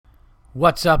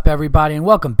What's up, everybody, and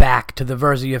welcome back to the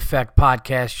Verzi Effect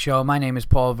podcast show. My name is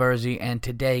Paul Verzi, and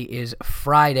today is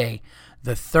Friday,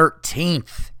 the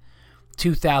 13th,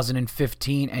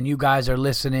 2015, and you guys are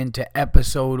listening to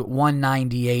episode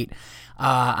 198.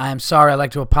 I'm sorry, I'd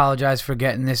like to apologize for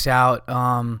getting this out,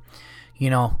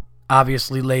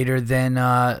 obviously later than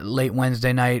late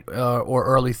Wednesday night or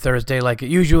early Thursday like it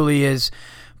usually is,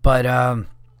 but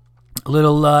a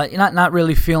little, not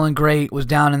really feeling great. Was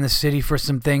down in the city for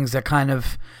some things that kind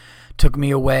of took me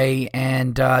away,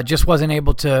 and just wasn't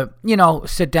able to,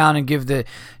 sit down and give the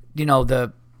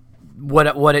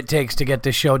what it takes to get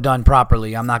this show done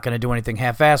properly. I'm not going to do anything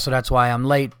half-assed, so that's why I'm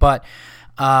late. But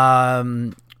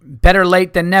better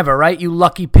late than never, right? You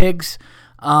lucky pigs.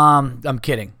 I'm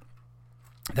kidding.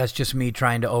 That's just me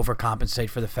trying to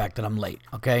overcompensate for the fact that I'm late.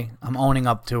 Okay, I'm owning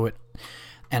up to it,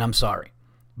 and I'm sorry.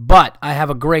 But I have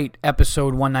a great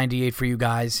episode 198 for you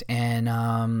guys,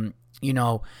 and,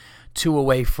 two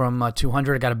away from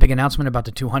 200. I got a big announcement about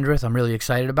the 200th. I'm really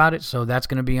excited about it, so that's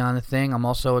going to be on the thing. I'm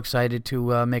also excited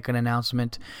to make an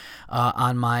announcement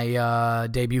on my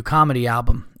debut comedy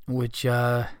album, which,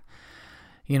 has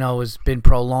been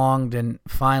prolonged, and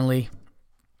finally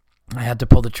I had to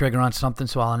pull the trigger on something,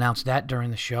 so I'll announce that during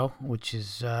the show, which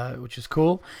is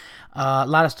cool. A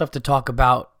lot of stuff to talk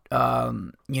about.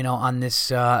 On this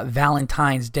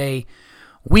Valentine's Day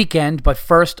weekend. But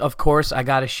first, of course, I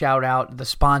got to shout out the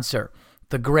sponsor,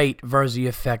 the great Verzi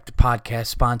Effect podcast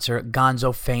sponsor,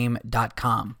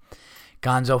 GonzoFame.com.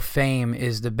 Gonzo Fame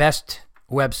is the best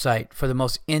website for the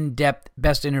most in-depth,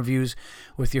 best interviews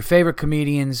with your favorite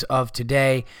comedians of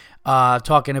today,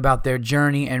 talking about their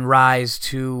journey and rise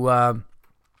to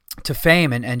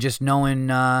fame and just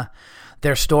knowing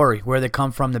their story, where they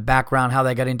come from, the background, how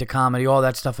they got into comedy, all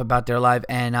that stuff about their life.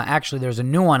 And actually, there's a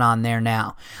new one on there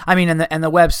now. I mean, and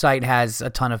the website has a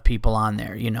ton of people on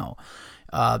there.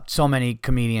 So many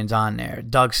comedians on there: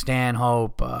 Doug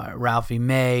Stanhope, Ralphie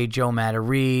May, Joe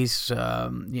Matarese,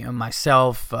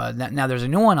 myself. Now there's a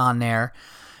new one on there,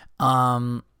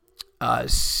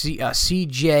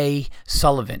 C.J.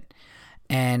 Sullivan.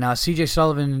 And C.J.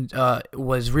 Sullivan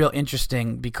was real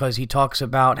interesting because he talks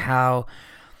about how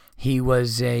he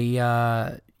was he's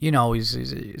a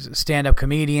stand-up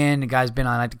comedian. The guy's been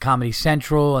on the Comedy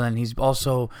Central, and then he's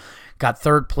also got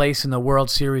third place in the World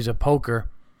Series of Poker.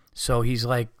 So he's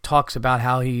talks about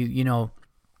how he,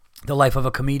 the life of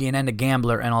a comedian and a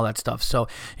gambler and all that stuff. So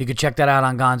you can check that out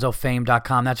on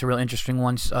GonzoFame.com. That's a real interesting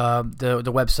one.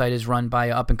 The website is run by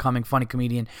up-and-coming funny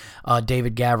comedian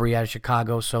David Gavry out of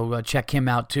Chicago. So check him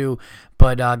out too.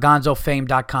 But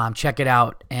GonzoFame.com, check it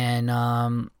out, and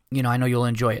I know you'll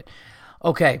enjoy it.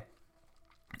 Okay.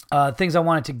 Things I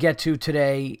wanted to get to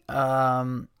today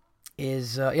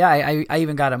is I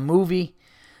even got a movie.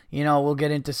 We'll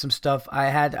get into some stuff. I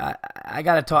had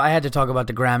to talk about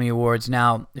the Grammy Awards.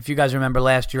 Now, if you guys remember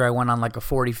last year, I went on a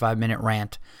 45-minute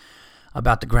rant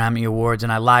about the Grammy Awards,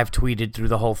 and I live tweeted through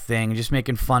the whole thing, just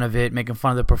making fun of it, making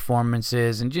fun of the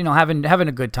performances, and having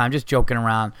a good time, just joking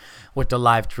around with the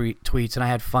live tweets, and I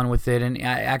had fun with it, and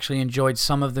I actually enjoyed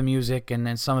some of the music, and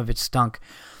then some of it stunk.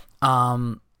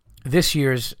 This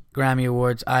year's Grammy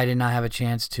Awards, I did not have a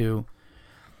chance to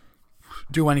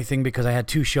do anything because I had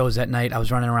two shows that night. I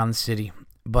was running around the city,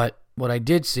 but what I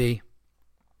did see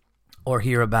or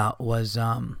hear about was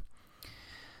the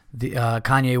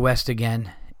Kanye West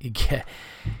again.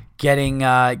 Getting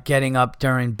up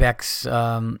during Beck's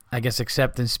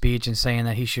acceptance speech and saying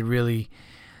that he should really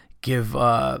give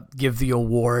the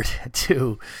award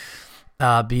to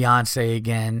Beyonce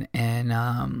again, and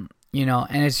and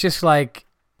it's just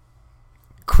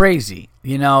crazy,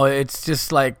 it's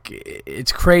just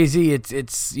it's crazy.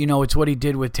 It's what he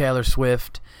did with Taylor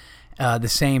Swift, the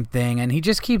same thing, and he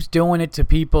just keeps doing it to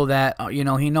people that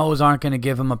he knows aren't going to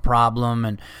give him a problem,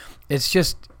 and it's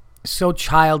just so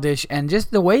childish, and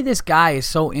just the way this guy is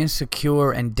so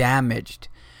insecure and damaged.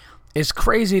 It's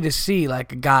crazy to see, a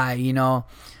guy, he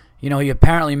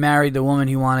apparently married the woman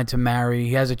he wanted to marry.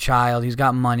 He has a child. He's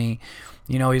got money.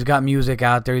 He's got music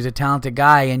out there. He's a talented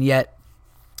guy, and yet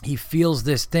he feels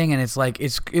this thing, and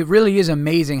it really is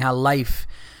amazing how life,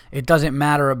 it doesn't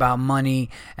matter about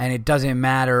money, and it doesn't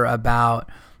matter about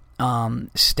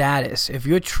status. If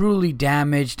you're truly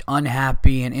damaged,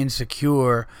 unhappy, and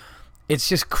insecure, it's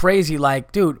just crazy.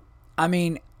 Dude, I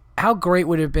mean, how great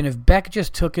would it have been if Beck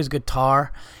just took his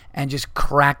guitar and just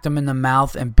cracked him in the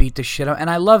mouth and beat the shit out? And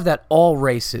I love that all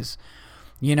races,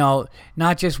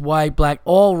 not just white, black,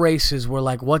 all races were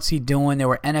what's he doing? There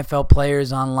were NFL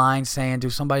players online saying,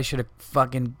 dude, somebody should have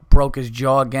fucking broke his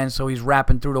jaw again, so he's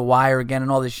rapping through the wire again and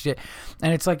all this shit.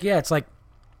 And it's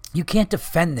you can't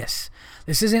defend this.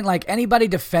 This isn't like anybody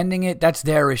defending it. That's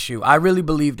their issue. I really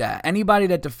believe that. Anybody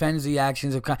that defends the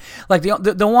actions of like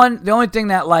the only thing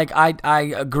that like I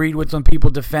agreed with when people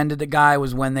defended the guy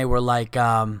was when they were like,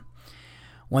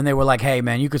 hey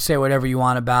man, you could say whatever you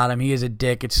want about him. He is a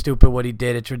dick. It's stupid what he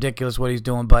did. It's ridiculous what he's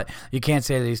doing, but you can't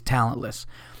say that he's talentless.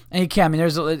 And you can't. I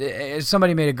mean,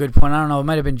 somebody made a good point. I don't know. It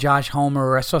might have been Josh Homer,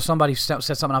 or I saw somebody said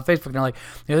something on Facebook. And they're like,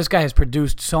 this guy has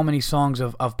produced so many songs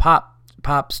of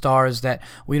pop stars that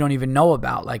we don't even know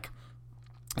about, like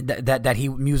that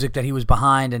music that he was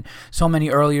behind, and so many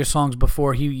earlier songs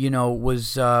before he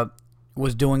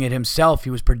was doing it himself. He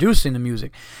was producing the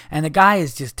music, and the guy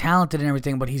is just talented and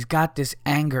everything, but he's got this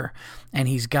anger, and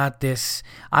he's got this.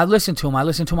 I listened to him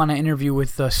on an interview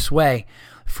with Sway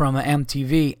from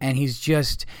MTV, and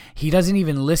he doesn't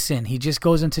even listen. He just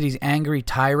goes into these angry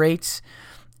tirades,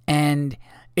 and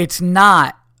it's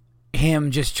not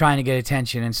him just trying to get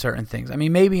attention in certain things. I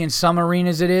mean, maybe in some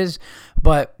arenas it is,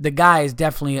 but the guy is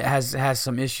definitely has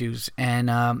some issues, and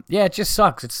it just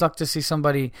sucks. It sucked to see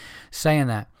somebody saying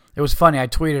that. It was funny. I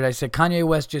tweeted. I said, Kanye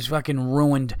West just fucking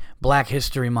ruined Black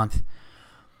History Month.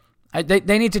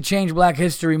 They need to change Black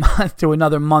History Month to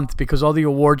another month, because all the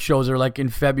award shows are like in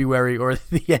February or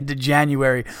the end of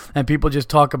January, and people just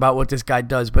talk about what this guy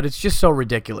does. But it's just so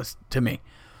ridiculous to me.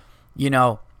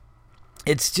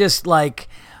 It's just like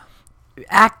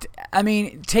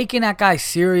taking that guy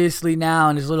seriously now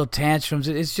and his little tantrums,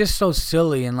 it's just so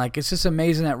silly. And like, it's just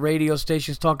amazing that radio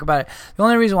stations talk about it. The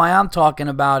only reason why I'm talking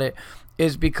about it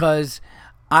is because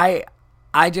I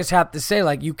just have to say,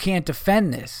 like, you can't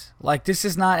defend this. Like, this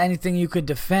is not anything you could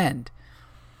defend.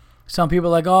 Some people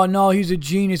are like, oh, no, he's a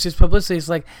genius. It's publicity. It's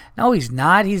like, no, he's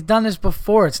not. He's done this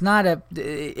before. It's not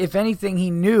if anything, he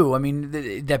knew. I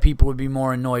mean, that people would be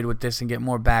more annoyed with this and get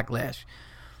more backlash.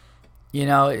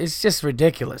 It's just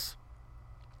ridiculous.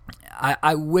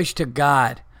 I wish to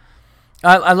God.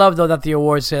 I love, though, that the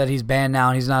awards say that he's banned now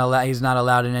and he's not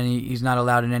allowed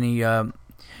in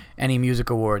any music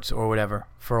awards or whatever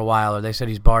for a while, or they said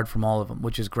he's barred from all of them,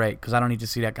 which is great, because I don't need to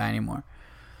see that guy anymore.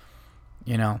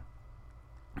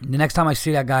 The next time I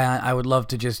see that guy, I would love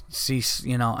to just see,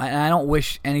 and I don't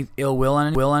wish any ill will on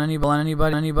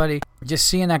anybody. Just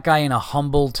seeing that guy in a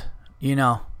humbled,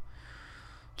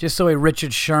 just the way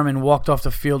Richard Sherman walked off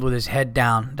the field with his head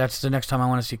down. That's the next time I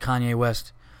want to see Kanye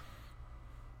West.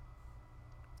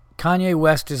 Kanye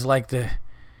West is like the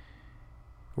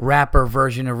rapper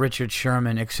version of Richard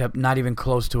Sherman, except not even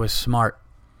close to as smart.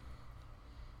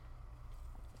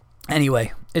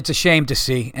 Anyway, it's a shame to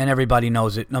see, and everybody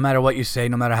knows it. No matter what you say,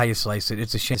 no matter how you slice it,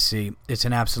 it's a shame to see. It's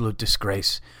an absolute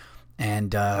disgrace.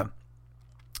 And the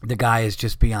guy is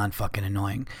just beyond fucking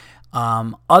annoying.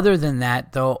 Other than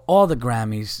that, though, all the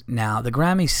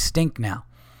Grammys stink now.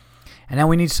 And now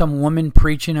we need some woman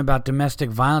preaching about domestic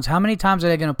violence. How many times are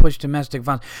they going to push domestic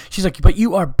violence? She's like, but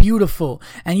you are beautiful,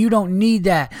 and you don't need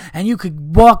that, and you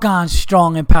could walk on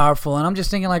strong and powerful. And I'm just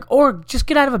thinking, like, or just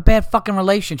get out of a bad fucking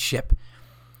relationship.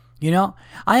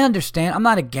 I understand. I'm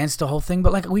not against the whole thing,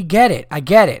 but like, we get it. I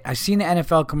get it. I've seen the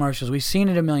NFL commercials. We've seen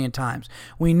it a million times.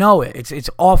 We know it. It's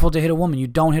awful to hit a woman. You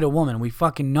don't hit a woman. We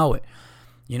fucking know it.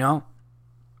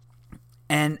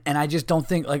 And I just don't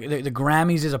think, like, the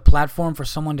Grammys is a platform for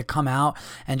someone to come out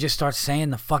and just start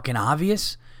saying the fucking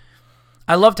obvious.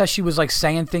 I loved how she was, like,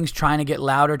 saying things, trying to get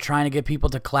louder, trying to get people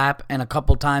to clap, and a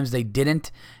couple times they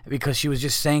didn't, because she was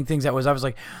just saying things I was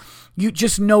like, you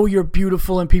just know you're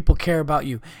beautiful and people care about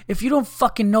you. If you don't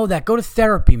fucking know that, go to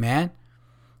therapy, man.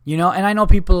 And I know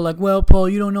people are like, well, Paul,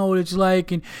 you don't know what it's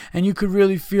like, and you could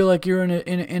really feel like you're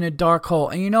in a dark hole.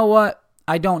 And you know what?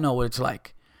 I don't know what it's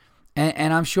like.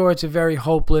 And I'm sure it's a very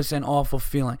hopeless and awful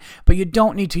feeling. But you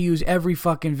don't need to use every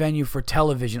fucking venue for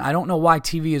television. I don't know why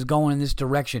TV is going in this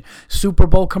direction. Super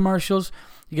Bowl commercials,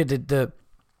 you get the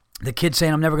kid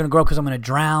saying, I'm never going to grow because I'm going to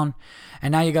drown.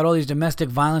 And now you got all these domestic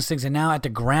violence things. And now at the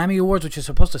Grammy Awards, which is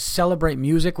supposed to celebrate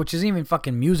music, which isn't even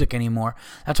fucking music anymore.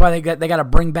 That's why they got to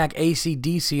bring back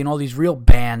AC/DC and all these real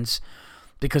bands,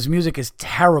 because music is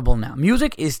terrible now.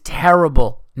 Music is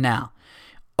terrible now.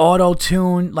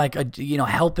 Auto-tune, like,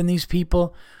 helping these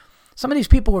people. Some of these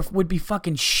people would be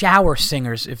fucking shower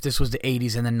singers if this was the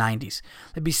 80s and the 90s.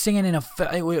 They'd be singing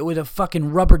with a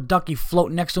fucking rubber ducky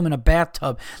floating next to them in a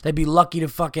bathtub. They'd be lucky to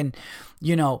fucking,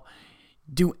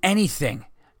 do anything,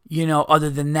 other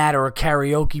than that, or a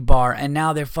karaoke bar. And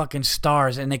now they're fucking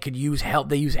stars, and they could use help.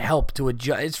 They use help to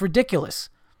adjust. It's ridiculous.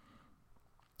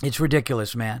 It's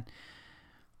ridiculous, man.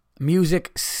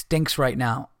 Music stinks right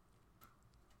now.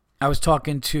 I was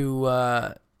talking to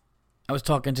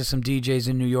some DJs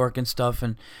in New York and stuff,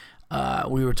 and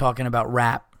we were talking about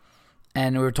rap,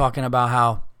 and we were talking about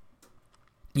how,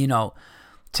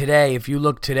 today, if you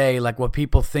look today, like what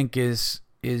people think is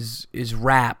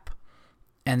rap,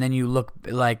 and then you look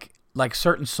like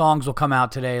certain songs will come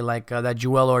out today, like that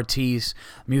Joel Ortiz,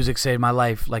 Music Saved My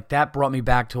Life. Like that brought me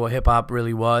back to what hip hop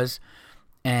really was.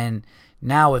 And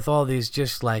now with all these,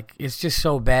 just like, it's just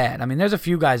so bad. I mean, there's a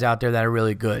few guys out there that are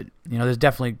really good. You know, there's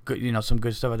definitely good, you know, some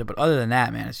good stuff out there. But other than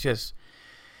that, man, it's just,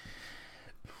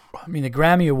 I mean, the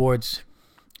Grammy Awards,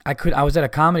 I was at a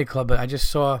comedy club, but I just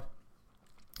saw,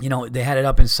 you know, they had it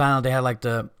up in silent. They had like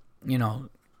the, you know,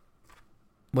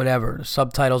 whatever,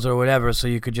 subtitles or whatever, so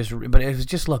you could just, but it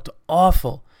just looked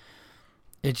awful.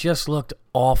 It just looked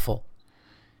awful.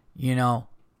 You know,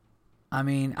 I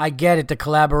mean, I get it, the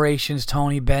collaborations,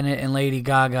 Tony Bennett and Lady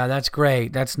Gaga, that's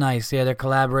great, that's nice. Yeah, they're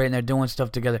collaborating, they're doing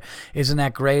stuff together. Isn't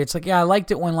that great? It's like, yeah, I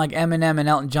liked it when like Eminem and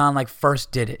Elton John like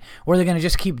first did it. Or are they going to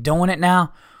just keep doing it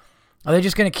now? Are they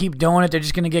just going to keep doing it? They're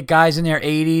just going to get guys in their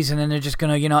 80s, and then they're just going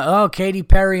to, you know, oh, Katy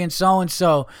Perry and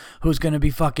so-and-so, who's going to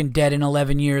be fucking dead in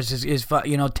 11 years, is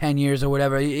you know, 10 years or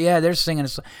whatever. Yeah, they're singing.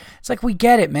 It's like, we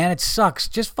get it, man. It sucks.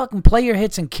 Just fucking play your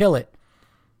hits and kill it.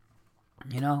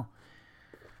 You know?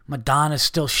 Madonna's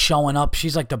still showing up.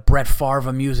 She's like the Brett Favre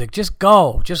of music. Just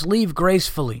go. Just leave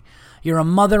gracefully. You're a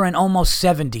mother and almost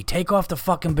 70. Take off the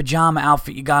fucking pajama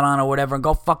outfit you got on or whatever and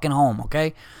go fucking home,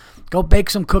 okay? Go bake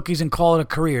some cookies and call it a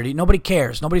career. Nobody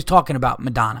cares. Nobody's talking about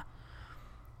Madonna.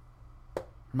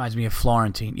 Reminds me of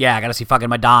Florentine. Yeah, I gotta see fucking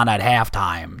Madonna at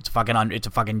halftime. It's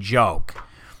a fucking joke.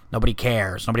 Nobody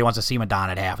cares. Nobody wants to see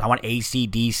Madonna at halftime. I want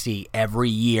AC/DC every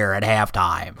year at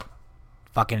halftime.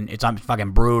 It's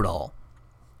fucking brutal.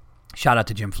 Shout out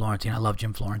to Jim Florentine. I love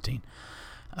Jim Florentine.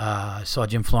 Saw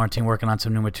Jim Florentine working on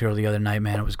some new material the other night,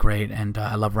 man. It was great, and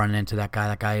I love running into that guy.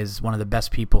 That guy is one of the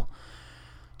best people.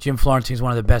 Jim Florentine is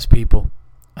one of the best people.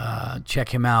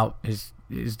 Check him out. Is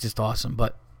just awesome.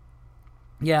 But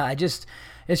yeah,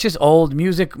 it's just old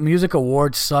music. Music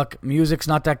awards suck. Music's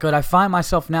not that good. I find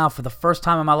myself now for the first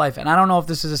time in my life, and I don't know if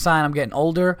this is a sign I'm getting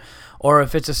older or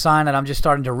if it's a sign that I'm just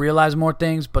starting to realize more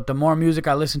things, but the more music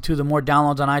I listen to, the more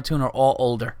downloads on iTunes are all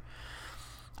older.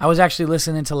 I was actually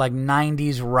listening to like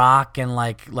 90s rock and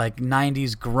like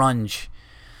 90s grunge.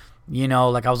 You know,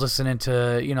 like I was listening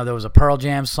to, you know, there was a Pearl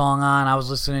Jam song on. I was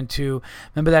listening to,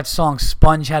 remember that song,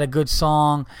 Sponge had a good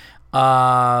song.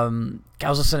 I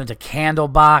was listening to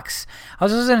Candlebox. I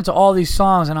was listening to all these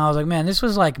songs, and I was like, man, this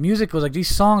was like, music was like,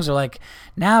 these songs are like,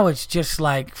 now it's just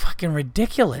like fucking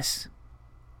ridiculous.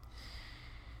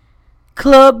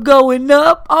 Club going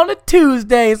up on a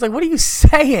Tuesday. It's like, what are you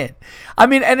saying? I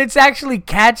mean, and it's actually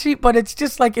catchy, but it's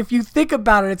just like, if you think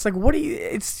about it, it's like,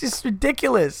 it's just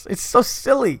ridiculous. It's so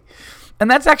silly.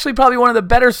 And that's actually probably one of the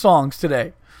better songs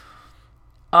today.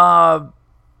 I'm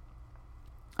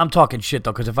talking shit,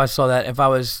 though, because if I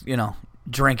was, you know,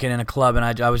 drinking in a club and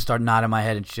I would start nodding my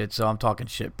head and shit, so I'm talking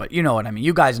shit. But you know what I mean.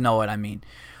 You guys know what I mean.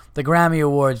 The Grammy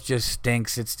Awards just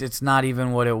stinks. It's not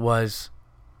even what it was,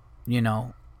 you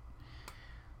know,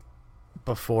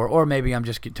 before. Or maybe I'm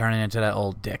just turning into that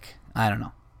old dick. I don't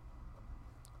know.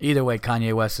 Either way,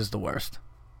 Kanye West is the worst.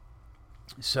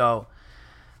 So,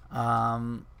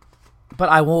 but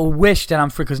I will wish that I'm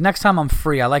free, because next time I'm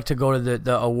free, I like to go to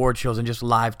the award shows and just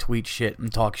live tweet shit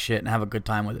and talk shit and have a good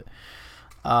time with it.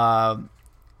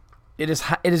 It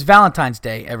is Valentine's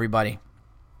Day, everybody.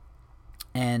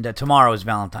 And tomorrow is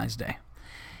Valentine's Day.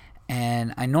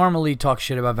 And I normally talk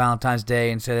shit about Valentine's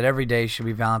Day and say that every day should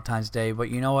be Valentine's Day. But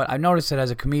you know what? I've noticed that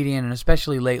as a comedian, and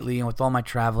especially lately and with all my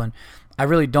traveling, I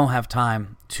really don't have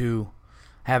time to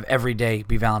have every day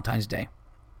be Valentine's Day.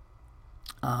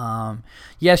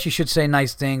 Yes, you should say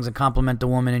nice things and compliment the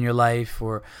woman in your life,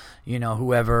 or, you know,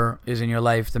 whoever is in your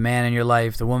life, the man in your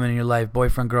life, the woman in your life,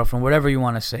 boyfriend, girlfriend, whatever you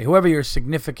want to say. Whoever your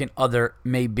significant other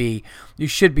may be, you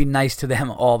should be nice to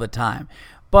them all the time.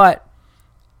 But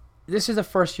this is the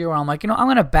first year where I'm like, you know, I'm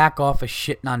going to back off of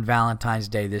shitting on Valentine's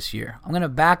Day this year. I'm going to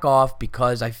back off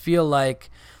because I feel like,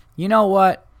 you know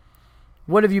what?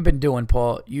 What have you been doing,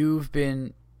 Paul? You've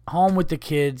been home with the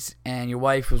kids, and your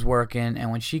wife was working,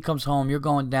 and when she comes home, you're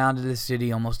going down to the city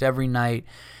almost every night,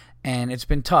 and it's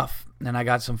been tough. And I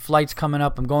got some flights coming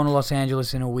up. I'm going to Los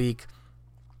Angeles in a week.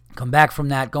 Come back from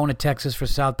that, going to Texas for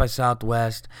South by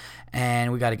Southwest,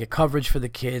 and we got to get coverage for the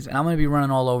kids, and I'm going to be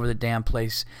running all over the damn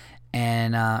place.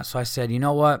 And so I said, you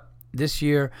know what? This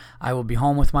year, I will be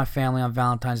home with my family on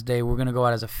Valentine's Day. We're going to go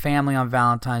out as a family on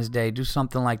Valentine's Day, do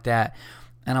something like that,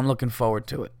 and I'm looking forward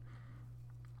to it.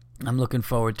 I'm looking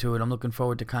forward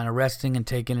to kind of resting and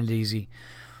taking it easy.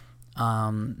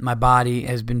 My body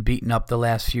has been beaten up the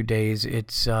last few days.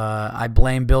 I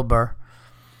blame Bill Burr.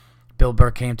 Bill Burr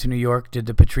came to New York, did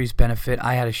the Patrice benefit.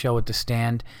 I had a show at the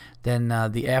Stand. Then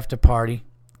the after party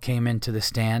came into the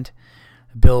Stand.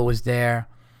 Bill was there.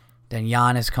 Then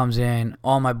Giannis comes in.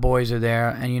 All my boys are there.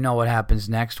 And you know what happens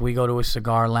next. We go to a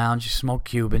cigar lounge, smoke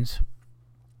Cubans.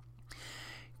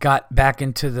 Got back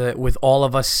with all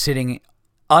of us sitting,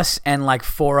 us and like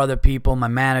 4 other people. My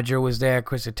manager was there.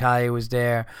 Chris Italia was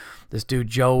there. This dude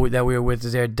Joe that we were with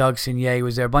was there. Doug Signier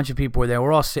was there. A bunch of people were there.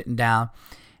 We're all sitting down.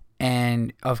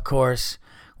 And, of course,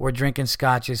 we're drinking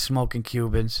scotches, smoking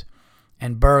Cubans.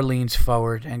 And Burr leans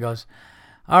forward and goes,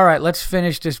 all right, let's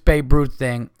finish this Babe Ruth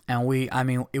thing. And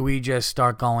we just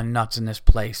start going nuts in this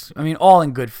place. I mean, all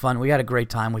in good fun. We had a great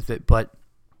time with it.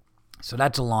 So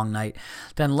that's a long night.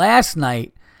 Then last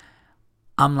night,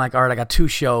 I'm like, all right, I got 2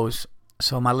 shows.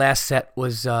 So my last set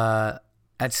was at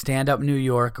Stand Up New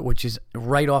York, which is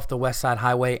right off the West Side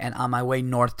Highway and on my way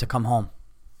north to come home.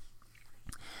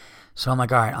 So I'm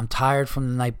like, all right, I'm tired from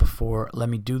the night before. Let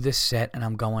me do this set, and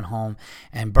I'm going home.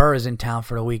 And Burr is in town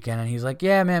for the weekend, and he's like,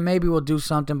 yeah, man, maybe we'll do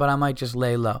something, but I might just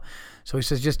lay low. So he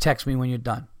says, just text me when you're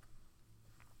done.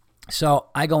 So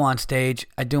I go on stage.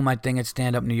 I do my thing at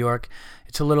Stand Up New York.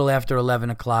 It's a little after 11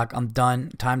 o'clock. I'm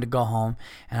done. Time to go home.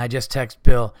 And I just text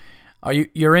Bill,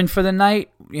 you're in for the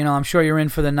night? You know, I'm sure you're in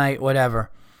for the night, whatever.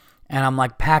 And I'm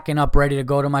like packing up, ready to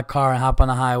go to my car and hop on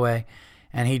the highway.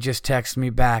 And he just texts me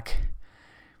back,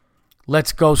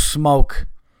 let's go smoke.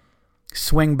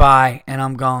 Swing by. And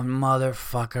I'm going,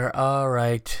 motherfucker, all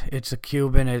right. It's a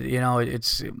Cuban.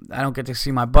 I don't get to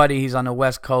see my buddy. He's on the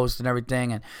West Coast and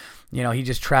everything. And, you know, he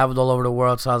just traveled all over the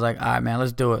world. So I was like, all right, man,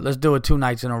 let's do it. Let's do it 2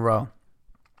 nights in a row.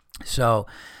 So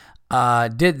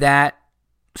did that.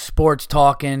 Sports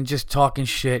talking, just talking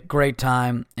shit. Great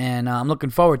time. And I'm looking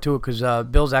forward to it because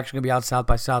Bill's actually going to be out South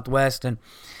by Southwest. And,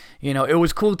 you know, it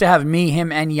was cool to have me,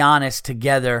 him, and Giannis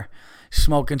together,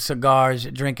 smoking cigars,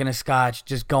 drinking a scotch,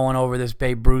 just going over this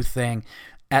Babe Ruth thing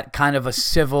at kind of a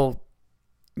civil,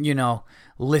 you know,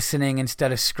 listening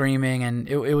instead of screaming. And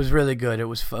it was really good. It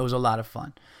was a lot of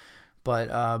fun.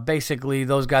 But basically,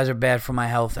 those guys are bad for my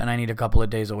health, and I need a couple of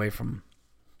days away from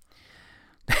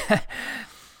them.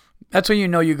 That's when you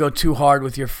know you go too hard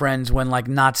with your friends, when like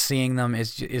not seeing them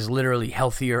is literally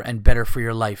healthier and better for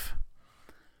your life.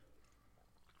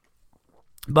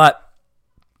 But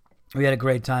we had a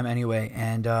great time anyway.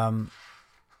 And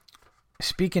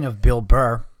speaking of Bill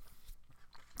Burr,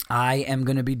 I am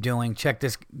going to be doing, check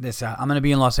this out. I'm going to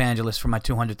be in Los Angeles for my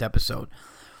 200th episode.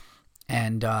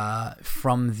 And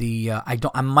from the,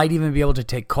 I might even be able to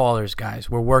take callers, guys.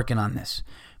 We're working on this.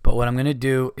 But what I'm going to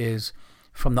do is,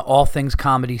 from the All Things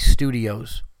Comedy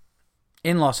Studios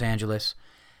in Los Angeles,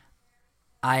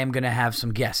 I am going to have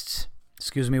some guests.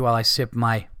 Excuse me while I sip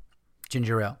my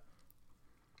ginger ale.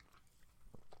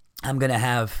 I'm going to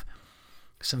have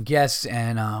some guests,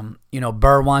 and,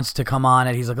 Burr wants to come on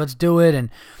it. He's like, let's do it, and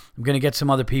I'm going to get some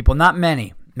other people. Not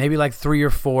many, maybe like 3 or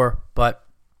 4, but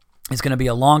it's going to be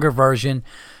a longer version.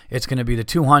 It's going to be the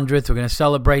 200th. We're going to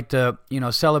celebrate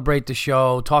the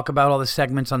show, talk about all the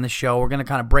segments on the show. We're going to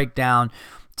kind of break down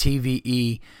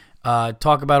TVE,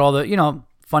 talk about all the,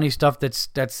 funny stuff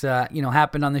that's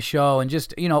happened on the show, and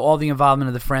just, all the involvement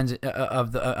of the friends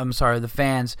the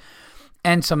fans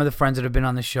and some of the friends that have been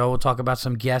on the show. We'll talk about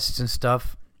some guests and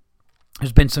stuff.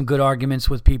 There's been some good arguments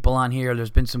with people on here. There's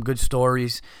been some good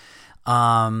stories.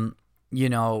 There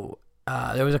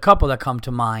was a couple that come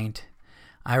to mind.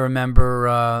 I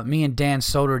remember me and Dan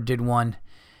Soder did one,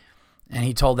 and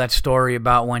he told that story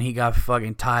about when he got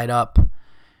fucking tied up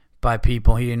by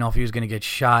people. He didn't know if he was going to get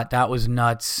shot. That was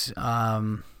nuts. Chris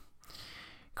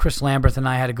Lamberth and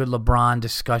I had a good LeBron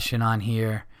discussion on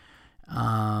here.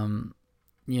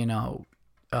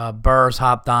 Burr's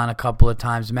hopped on a couple of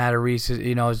times. Matt Reese,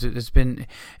 it's been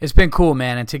cool,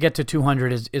 man. And to get to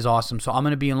 200 is awesome. So I'm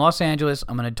going to be in Los Angeles.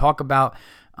 I'm going to talk about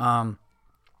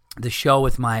the show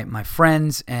with my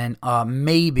friends, and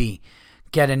maybe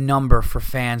get a number for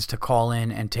fans to call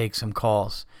in and take some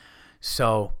calls.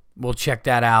 So we'll check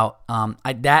that out.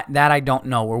 I don't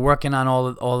know. We're working on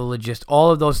all the logistics,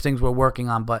 all of those things we're working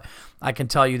on. But I can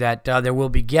tell you that there will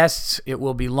be guests. It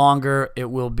will be longer.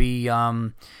 It will be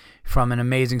from an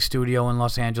amazing studio in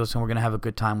Los Angeles, and we're gonna have a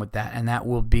good time with that. And that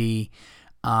will be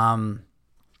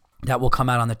that will come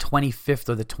out on the 25th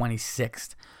or the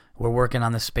 26th. We're working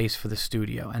on the space for the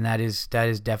studio, and that is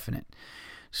definite.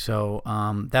 So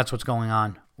that's what's going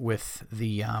on with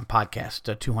the podcast,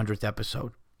 the 200th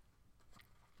episode.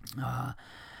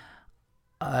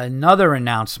 Another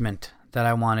announcement that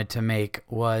I wanted to make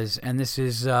was, and this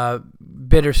is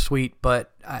bittersweet,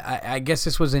 but I guess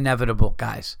this was inevitable,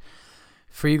 guys.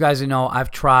 For you guys to know,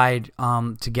 I've tried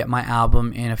to get my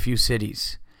album in a few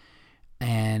cities,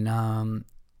 and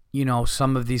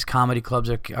some of these comedy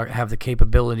clubs have the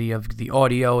capability of the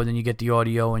audio, and then you get the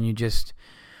audio and you just,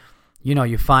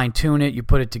 you fine tune it, you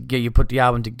put the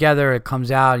album together, it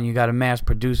comes out, and you got to mass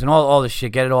produce and all the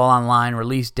shit, get it all online,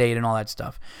 release date and all that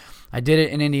stuff. I did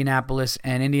it in Indianapolis,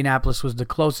 and Indianapolis was the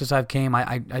closest I've came.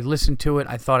 I listened to it,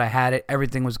 I thought I had it,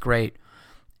 everything was great,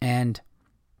 and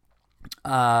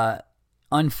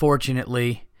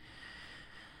unfortunately,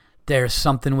 there's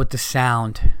something with the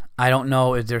sound. I don't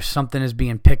know if there's something is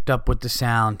being picked up with the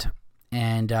sound.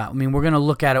 And, we're going to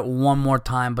look at it one more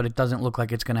time, but it doesn't look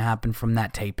like it's going to happen from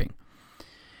that taping.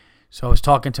 So I was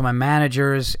talking to my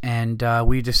managers, and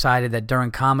we decided that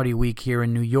during Comedy Week here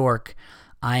in New York,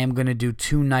 I am going to do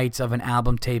 2 nights of an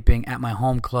album taping at my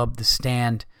home club, The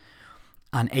Stand,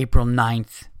 on April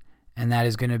 9th. And that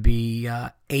is going to be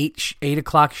 8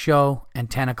 o'clock show and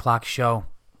 10 o'clock show.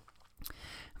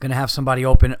 I'm going to have somebody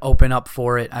open up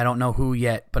for it. I don't know who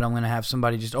yet, but I'm going to have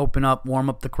somebody just open up, warm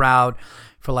up the crowd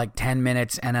for like 10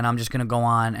 minutes, and then I'm just going to go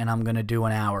on and I'm going to do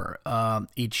an hour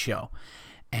each show.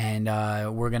 And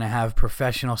we're going to have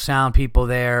professional sound people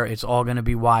there. It's all going to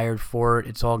be wired for it.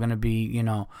 It's all going to be,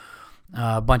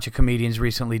 a bunch of comedians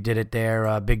recently did it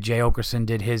there. Big J. Okerson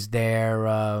did his there.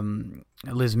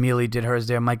 Liz Mealy did hers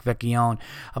there. Mike Vecchione.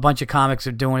 A bunch of comics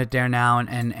are doing it there now,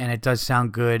 and it does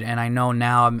sound good. And I know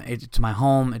now it's my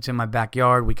home. It's in my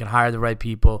backyard. We can hire the right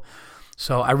people.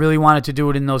 So I really wanted to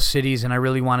do it in those cities, and I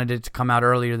really wanted it to come out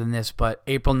earlier than this. But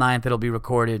April 9th, it'll be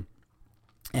recorded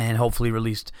and hopefully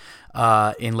released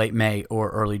in late May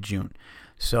or early June.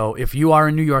 So if you are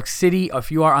in New York City, or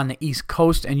if you are on the East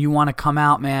Coast and you want to come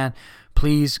out, man,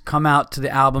 please come out to the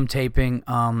album taping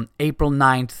April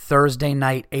 9th, Thursday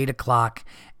night, 8 o'clock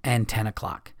and 10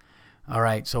 o'clock. All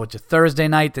right, so it's a Thursday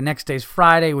night. The next day's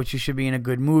Friday, which you should be in a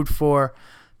good mood for.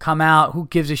 Come out. Who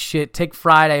gives a shit? Take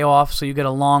Friday off so you get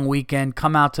a long weekend.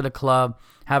 Come out to the club.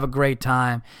 Have a great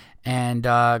time. And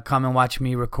come and watch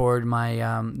me record my...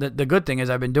 The good thing is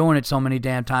I've been doing it so many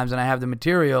damn times and I have the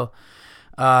material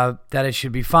that it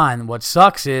should be fine. What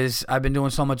sucks is I've been doing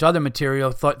so much other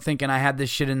material thinking I had this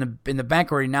shit in the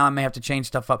bank already. Now I may have to change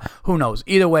stuff up. Who knows?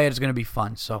 Either way, it's going to be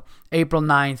fun. So April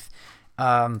 9th...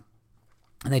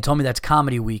 and they told me that's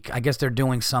Comedy Week. I guess they're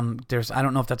doing I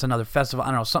don't know if that's another festival. I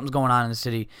don't know. Something's going on in the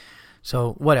city.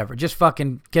 So, whatever. Just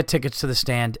fucking get tickets to The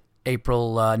Stand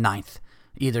April 9th.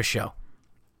 Either show.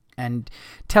 And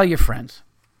tell your friends.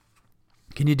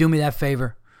 Can you do me that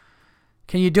favor?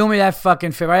 Can you do me that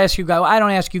fucking favor? I ask you guys. I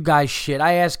don't ask you guys shit.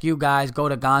 I ask you guys, go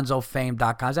to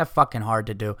gonzofame.com. Is that fucking hard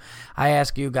to do? I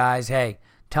ask you guys, hey,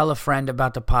 tell a friend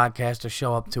about the podcast or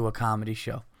show up to a comedy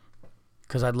show.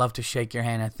 Because I'd love to shake your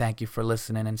hand and thank you for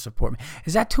listening and support me.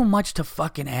 Is that too much to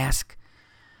fucking ask?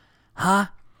 Huh?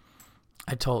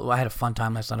 I had a fun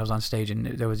time last night. I was on stage and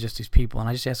there was just these people. And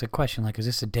I just asked a question like, is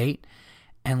this a date?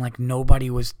 And like nobody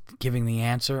was giving the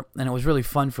answer. And it was really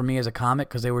fun for me as a comic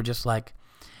because they were just like,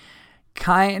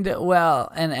 kind of,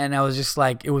 well. And I was just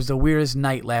like, it was the weirdest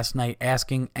night last night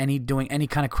doing any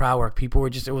kind of crowd work. People were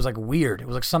just, it was like weird. It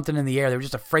was like something in the air. They were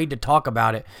just afraid to talk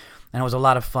about it. And it was a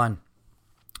lot of fun.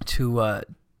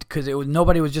 Because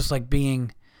nobody was just like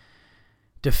being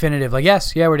definitive, like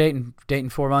we're dating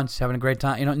 4 months, having a great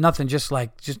time, nothing, just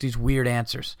these weird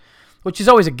answers, which is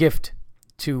always a gift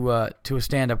to a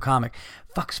stand-up comic.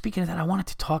 Fuck, speaking of that, I wanted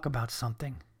to talk about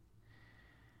something.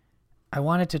 I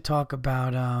wanted to talk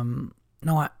about you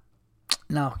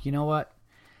know what?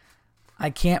 I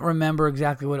can't remember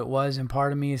exactly what it was, and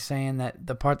part of me is saying that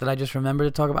the part that I just remembered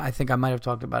to talk about, I think I might have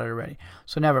talked about it already.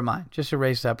 So never mind. Just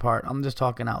erase that part. I'm just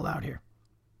talking out loud here.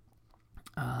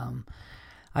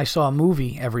 I saw a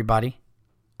movie, everybody.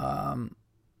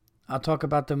 I'll talk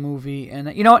about the movie,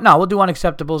 and you know what? No, we'll do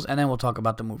Unacceptables, and then we'll talk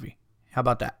about the movie. How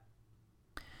about that?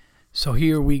 So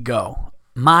here we go.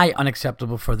 My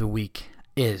unacceptable for the week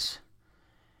is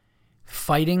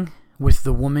fighting with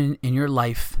the woman in your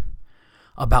life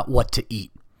about what to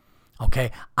eat.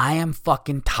 Okay? I am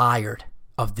fucking tired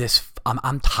of this.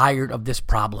 I'm tired of this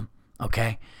problem.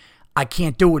 Okay? I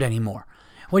can't do it anymore.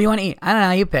 What do you want to eat? I don't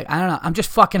know. You pick. I don't know. I'm just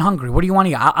fucking hungry. What do you want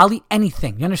to eat? I'll eat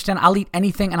anything. You understand? I'll eat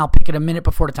anything and I'll pick it a minute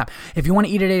before the time. If you want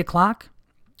to eat at 8 o'clock,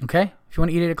 okay? If you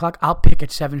want to eat at 8 o'clock, I'll pick at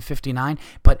 7:59.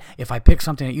 But if I pick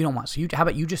something that you don't want, so how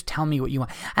about you just tell me what you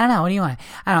want? I don't know. What do you want?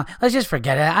 I don't know. Let's just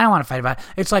forget it. I don't want to fight about it.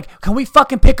 It's like, can we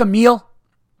fucking pick a meal?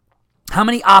 How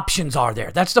many options are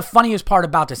there? That's the funniest part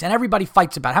about this. And everybody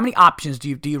fights about it. How many options do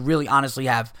you really honestly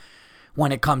have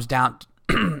when it comes down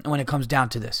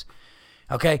to this?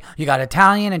 Okay, you got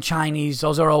Italian and Chinese.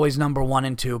 Those are always number 1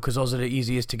 and 2 because those are the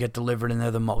easiest to get delivered and they're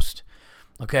the most.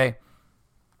 Okay,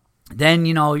 then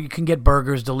you can get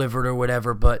burgers delivered or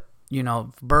whatever, but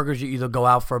burgers, you either go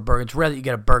out for a burger. It's rare that you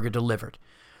get a burger delivered.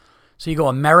 So you go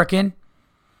American,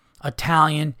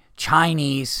 Italian,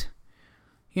 Chinese.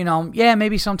 Yeah,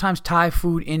 maybe sometimes Thai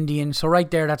food, Indian. So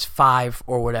right there, that's 5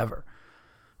 or whatever.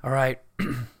 All right.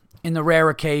 In the rare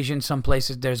occasion, some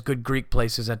places, there's good Greek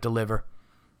places that deliver.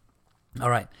 All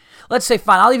right. Let's say,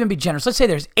 fine, I'll even be generous. Let's say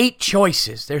there's 8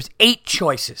 choices. There's 8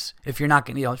 choices if you're not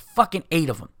going to, fucking 8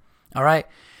 of them. All right.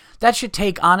 That should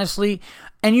take, honestly,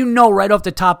 and right off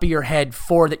the top of your head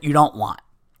 4 that you don't want.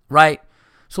 Right?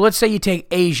 So let's say you take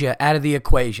Asia out of the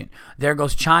equation. There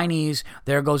goes Chinese.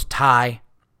 There goes Thai.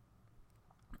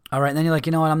 All right, and then you're like,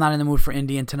 you know what? I'm not in the mood for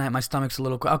Indian tonight. My stomach's a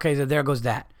little... Okay, so there goes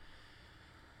that.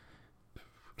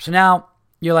 So now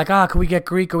you're like, can we get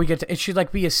Greek? Or we get... It should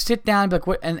like be a sit down, but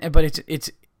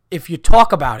it's if you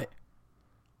talk about it,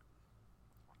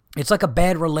 it's like a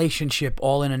bad relationship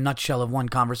all in a nutshell of one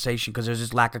conversation because there's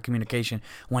this lack of communication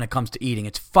when it comes to eating.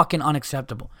 It's fucking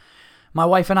unacceptable. My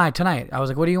wife and I, tonight, I was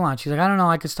like, what do you want? She's like, I don't know,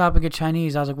 I could stop and get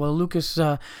Chinese. I was like, well, Lucas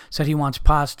said he wants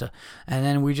pasta. And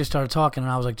then we just started talking,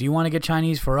 and I was like, do you want to get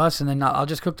Chinese for us? And then I'll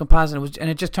just cook the pasta. And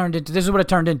it just turned into, this is what it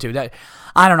turned into. That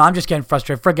I don't know, I'm just getting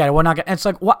frustrated. Forget it. We're not getting, it's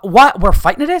like, what? We're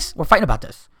fighting this? We're fighting about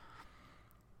this.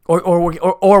 Or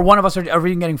one of us are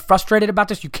even getting frustrated about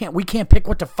this. We can't pick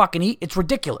what to fucking eat. It's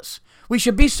ridiculous. We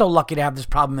should be so lucky to have this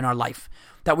problem in our life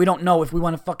that we don't know if we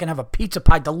want to fucking have a pizza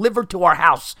pie delivered to our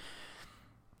house.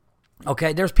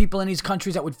 Okay, there's people in these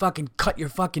countries that would fucking cut your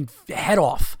fucking head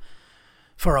off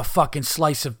for a fucking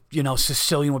slice of,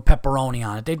 Sicilian with pepperoni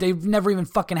on it. They've never even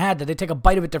fucking had that. They take a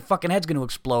bite of it, their fucking head's going to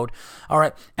explode. All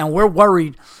right, and we're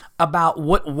worried about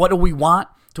what do we want?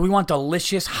 Do we want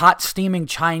delicious, hot, steaming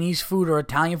Chinese food or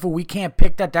Italian food? We can't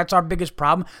pick that. That's our biggest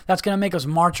problem. That's going to make us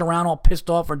march around all pissed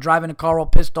off or drive in a car all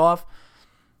pissed off.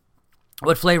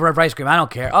 What flavor of ice cream? I don't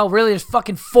care. Oh, really? There's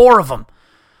fucking 4 of them.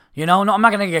 No, I'm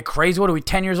not going to get crazy. What are we,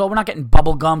 10 years old? We're not getting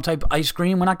bubble gum type ice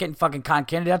cream. We're not getting fucking cotton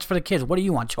candy. That's for the kids. What do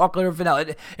you want, chocolate or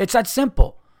vanilla? It's that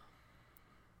simple.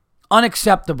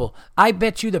 Unacceptable. I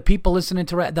bet you the people listening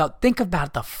to think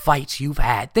about the fights you've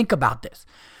had. Think about this.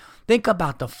 Think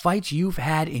about the fights you've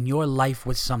had in your life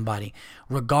with somebody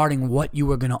regarding what you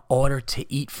were going to order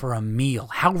to eat for a meal.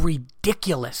 How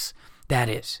ridiculous that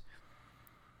is.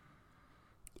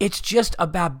 It's just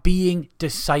about being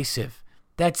decisive.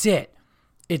 That's it.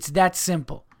 It's that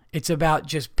simple. It's about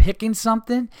just picking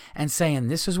something and saying,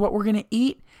 this is what we're going to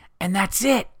eat, and that's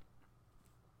it.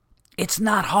 It's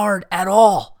not hard at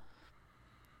all.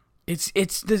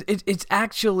 It's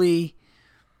actually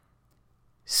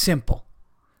simple,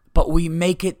 but we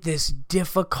make it this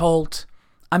difficult.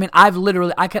 I mean,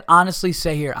 I can honestly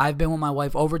say here, I've been with my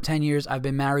wife over 10 years. I've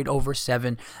been married over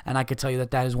 7, and I can tell you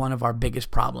that is one of our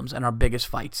biggest problems and our biggest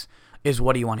fights is,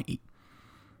 what do you want to eat?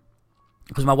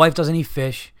 Because my wife doesn't eat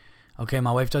fish. Okay,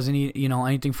 my wife doesn't eat,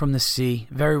 anything from the sea.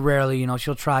 Very rarely,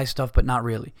 she'll try stuff, but not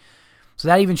really. So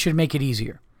that even should make it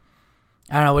easier.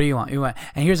 I don't know, what do you want?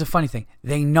 And here's the funny thing.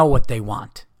 They know what they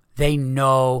want. They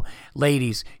know,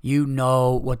 ladies, you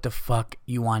know what the fuck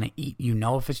you want to eat. You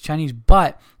know if it's Chinese,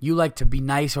 but you like to be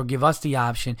nice or give us the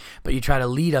option, but you try to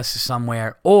lead us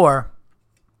somewhere. Or,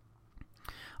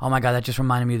 oh my God, that just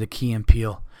reminded me of the Key and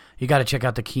Peele. You got to check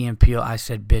out the Key and Peele I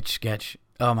Said Bitch sketch.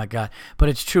 Oh my God. But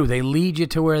it's true. They lead you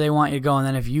to where they want you to go. And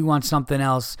then if you want something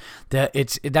else,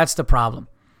 that's the problem.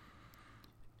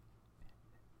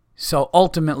 So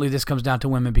ultimately, this comes down to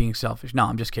women being selfish. No,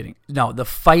 I'm just kidding. No, the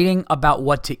fighting about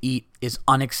what to eat is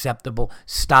unacceptable.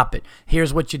 Stop it.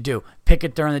 Here's what you do. Pick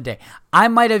it during the day. I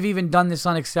might have even done this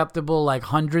unacceptable like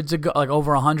hundreds ago, like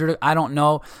over 100. I don't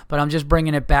know. But I'm just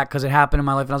bringing it back because it happened in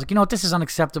my life. And I was like, you know what? This is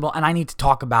unacceptable and I need to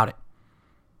talk about it.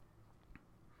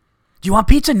 Do you want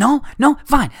pizza? No?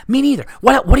 Fine. Me neither.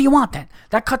 What do you want then?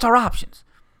 That cuts our options.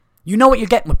 You know what you're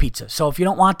getting with pizza. So if you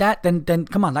don't want that, then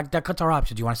come on. That cuts our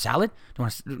options. Do you want a salad?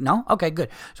 No? Okay, good.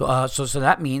 So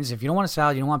that means if you don't want a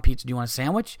salad, you don't want pizza, do you want a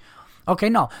sandwich? Okay,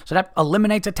 no. So that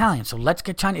eliminates Italian. So let's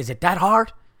get Chinese. Is it that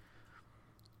hard?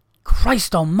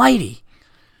 Christ almighty.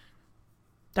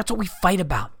 That's what we fight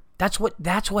about. That's what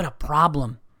a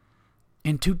problem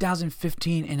in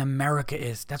 2015 in America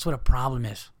is. That's what a problem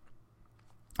is.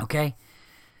 Okay?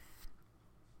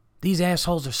 These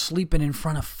assholes are sleeping in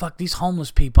front of these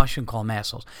homeless people. I shouldn't call them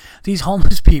assholes. These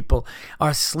homeless people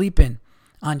are sleeping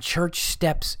on church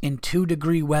steps in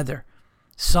 2-degree weather.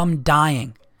 Some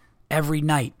dying every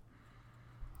night.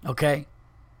 Okay?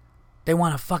 They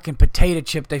want a fucking potato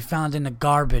chip they found in the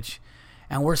garbage.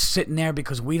 And we're sitting there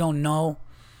because we don't know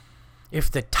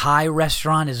if the Thai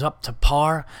restaurant is up to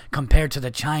par compared to the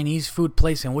Chinese food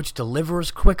place and which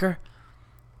delivers quicker.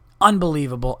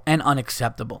 Unbelievable and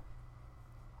unacceptable.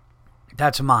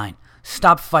 That's mine.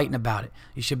 Stop fighting about it.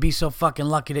 You should be so fucking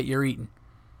lucky that you're eating.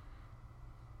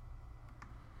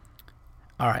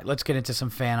 All right, let's get into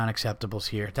some fan unacceptables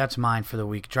here. That's mine for the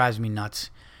week. Drives me nuts.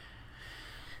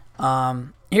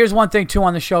 Here's one thing, too,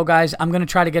 on the show, guys. I'm going to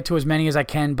try to get to as many as I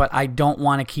can, but I don't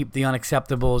want to keep the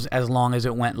unacceptables as long as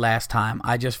it went last time.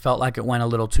 I just felt like it went a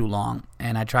little too long,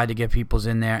 and I tried to get people's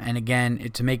in there. And, again,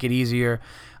 to make it easier,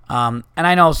 and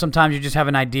I know sometimes you just have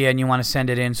an idea and you want to send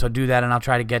it in, so do that, and I'll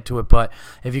try to get to it. But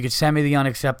if you could send me the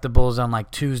unacceptables on,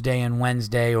 like, Tuesday and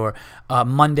Wednesday or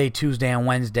Monday, Tuesday, and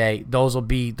Wednesday, those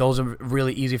are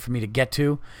really easy for me to get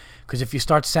to. Because if you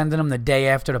start sending them the day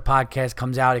after the podcast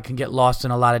comes out, it can get lost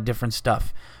in a lot of different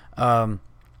stuff.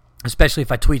 Especially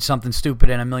if I tweet something stupid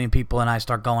and a million people and I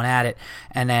start going at it,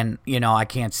 and then, I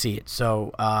can't see it.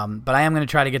 So, but I am going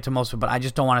to try to get to most of it, but I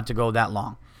just don't want it to go that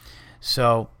long.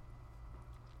 So,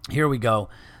 here we go.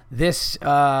 This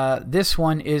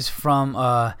one is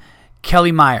from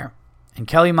Kelly Meyer. And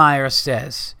Kelly Meyer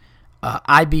says,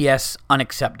 IBS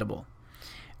unacceptable.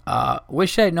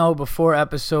 Wish I'd know before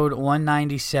episode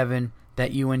 197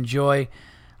 that you enjoy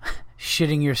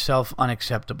shitting yourself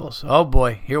unacceptables. Oh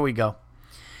boy, here we go.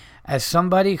 As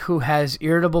somebody who has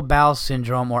irritable bowel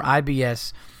syndrome or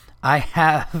IBS, I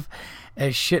have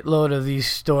a shitload of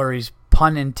these stories,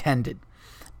 pun intended.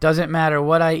 Doesn't matter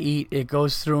what I eat, it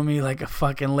goes through me like a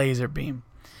fucking laser beam.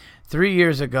 3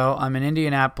 years ago, I'm in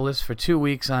Indianapolis for 2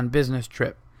 weeks on business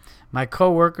trip. My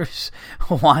coworkers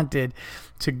wanted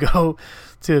to go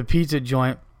to a pizza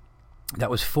joint that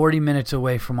was 40 minutes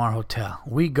away from our hotel.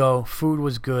 We go, food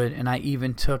was good, and I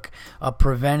even took a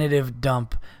preventative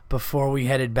dump before we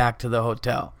headed back to the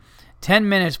hotel. 10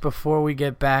 minutes before we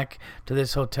get back to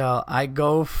this hotel, I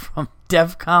go from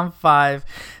DEFCON 5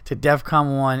 to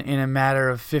DEFCON 1 in a matter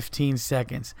of 15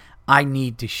 seconds. I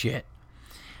need to shit.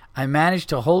 I managed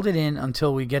to hold it in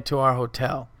until we get to our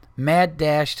hotel. Mad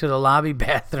dash to the lobby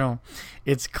bathroom.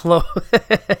 It's closed.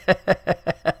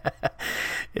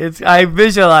 I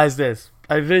visualize this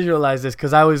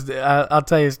because I'll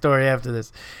tell you a story after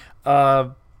this.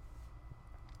 At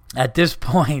this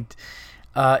point,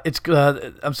 mad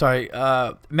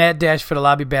dash for the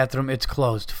lobby bathroom. It's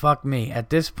closed. Fuck me. At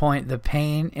this point, the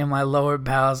pain in my lower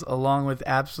bowels, along with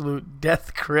absolute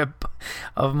death grip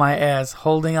of my ass,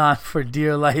 holding on for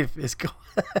dear life, is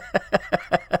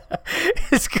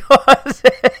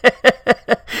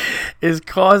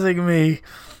causing me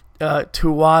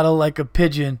to waddle like a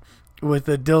pigeon with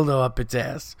a dildo up its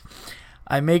ass.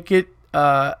 I make it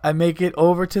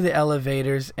over to the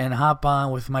elevators and hop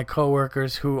on with my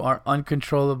coworkers who are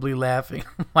uncontrollably laughing.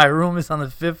 My room is on the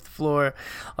 5th floor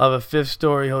of a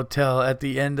 5th-story hotel at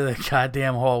the end of the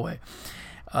goddamn hallway.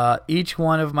 Each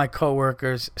one of my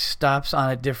coworkers stops on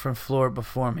a different floor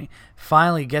before me.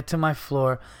 Finally, get to my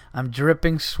floor. I'm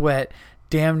dripping sweat,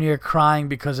 damn near crying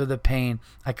because of the pain.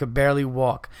 I could barely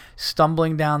walk,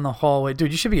 stumbling down the hallway.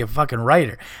 Dude, you should be a fucking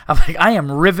writer. I'm like, I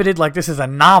am riveted like this is a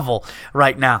novel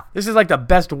right now. This is like the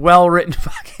best well-written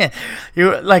fucking...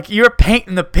 You're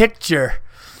painting the picture.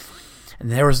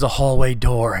 And there was the hallway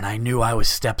door, and I knew I was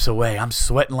steps away. I'm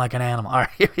sweating like an animal. All right,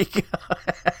 here we go.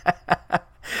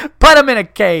 Put him in a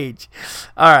cage.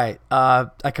 All right.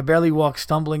 I could barely walk,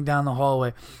 stumbling down the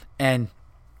hallway and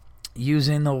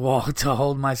using the wall to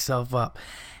hold myself up.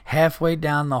 Halfway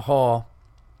down the hall,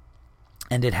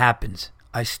 and it happens.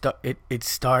 It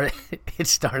started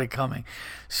coming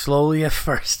slowly at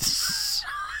first.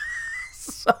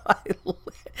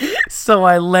 So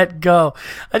I let go.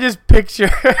 I just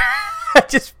picture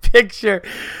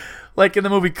like in the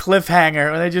movie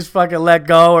Cliffhanger when they just fucking let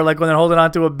go, or like when they're holding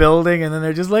onto a building and then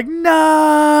they're just like,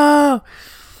 no.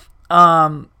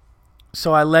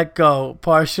 So I let go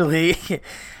partially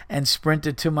and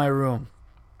sprinted to my room.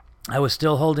 I was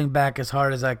still holding back as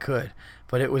hard as I could,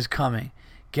 but it was coming.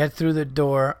 Get through the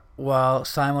door while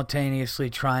simultaneously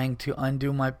trying to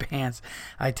undo my pants.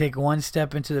 I take one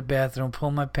step into the bathroom,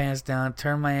 pull my pants down,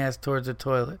 turn my ass towards the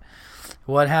toilet.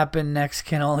 What happened next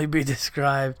can only be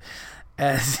described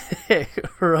as a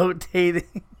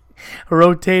rotating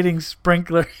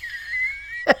sprinkler.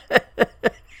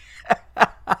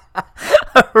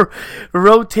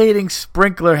 Rotating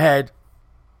sprinkler head.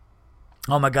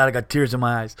 Oh my God, I got tears in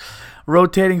my eyes.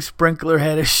 Rotating sprinkler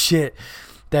head of shit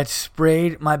that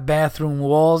sprayed my bathroom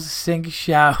walls, sink,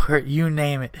 shower, you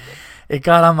name it. It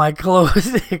got on my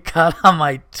clothes. It got on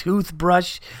my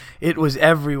toothbrush. It was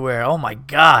everywhere. Oh my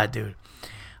God, dude.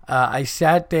 I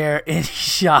sat there in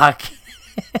shock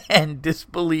and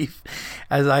disbelief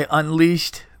as I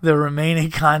unleashed the remaining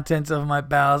contents of my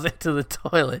bowels into the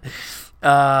toilet.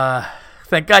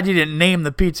 Thank God you didn't name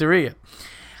the pizzeria.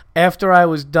 After I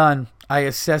was done, I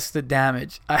assessed the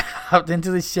damage. I hopped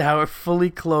into the shower fully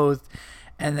clothed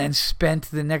and then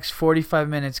spent the next 45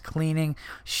 minutes cleaning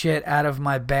shit out of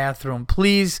my bathroom.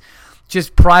 Please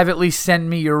just privately send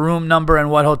me your room number and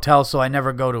what hotel so I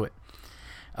never go to it.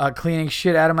 cleaning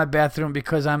shit out of my bathroom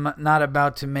because I'm not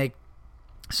about to make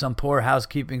some poor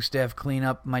housekeeping staff clean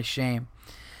up my shame.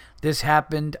 This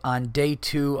happened on day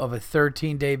 2 of a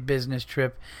 13-day business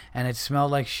trip, and it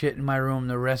smelled like shit in my room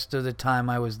the rest of the time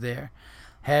I was there.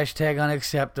 Hashtag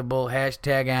unacceptable,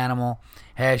 hashtag animal,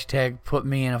 hashtag put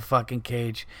me in a fucking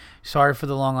cage. Sorry for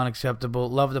the long unacceptable.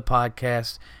 Love the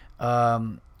podcast.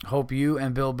 Hope you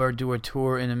and Bill Burr do a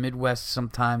tour in the Midwest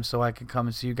sometime so I can come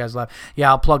and see you guys live. Yeah,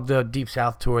 I'll plug the Deep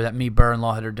South tour that me, Burr, and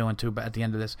Lawhead are doing too at the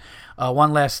end of this.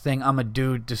 One last thing. I'm a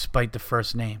dude despite the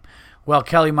first name. Well,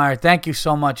 Kelly Meyer, thank you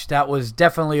so much. That was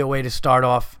definitely a way to start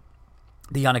off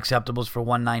the Unacceptables for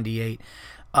 198.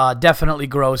 Definitely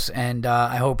gross, and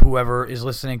I hope whoever is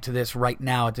listening to this right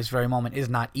now at this very moment is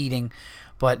not eating,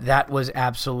 but that was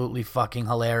absolutely fucking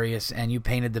hilarious, and you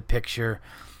painted the picture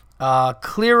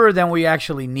clearer than we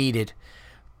actually needed,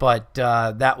 but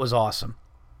that was awesome.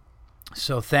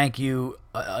 So thank you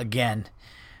again.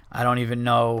 I don't even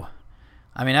know.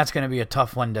 I mean, that's going to be a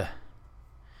tough one to...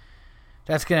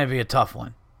 That's going to be a tough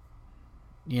one.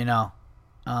 You know?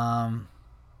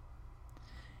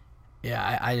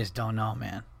 Yeah, I just don't know,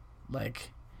 man. Like,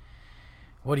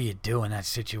 what do you do in that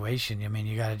situation? I mean,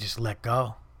 you got to just let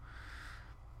go.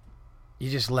 You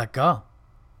just let go.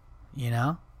 You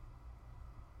know?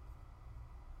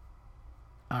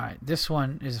 All right, this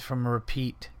one is from a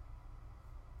repeat.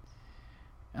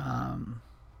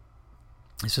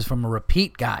 This is from a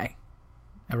repeat guy.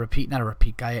 Not a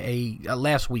repeat guy, a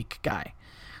last week guy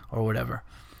or whatever.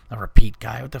 A repeat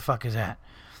guy. What the fuck is that?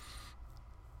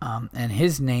 And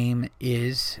his name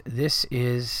is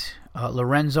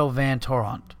Lorenzo Van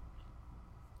Torrent.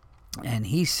 And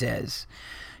he says,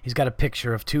 he's got a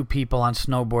picture of 2 people on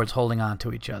snowboards holding on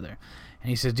to each other. And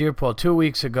he says, Dear Paul, 2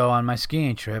 weeks ago on my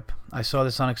skiing trip, I saw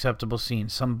this unacceptable scene.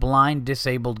 Some blind,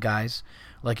 disabled guys,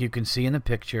 like you can see in the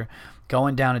picture,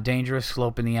 going down a dangerous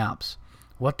slope in the Alps.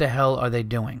 What the hell are they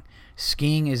doing?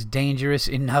 Skiing is dangerous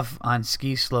enough on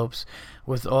ski slopes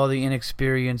with all the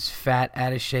inexperienced, fat,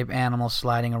 out-of-shape animals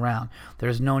sliding around.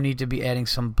 There's no need to be adding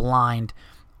some blind,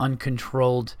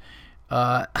 uncontrolled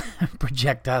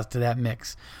projectiles to that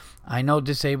mix. I know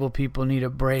disabled people need a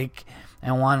break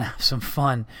and want to have some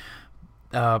fun,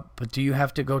 but do you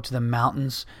have to go to the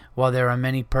mountains while there are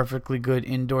many perfectly good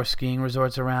indoor skiing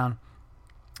resorts around?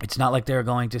 It's not like they're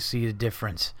going to see a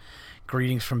difference.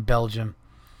 Greetings from Belgium,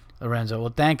 Lorenzo.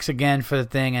 Well, thanks again for the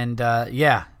thing, and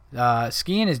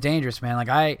skiing is dangerous, man.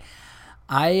 Like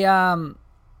I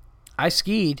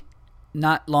skied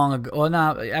not long ago. Well,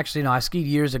 no, actually, no. I skied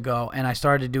years ago, and I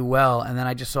started to do well, and then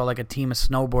I just saw like a team of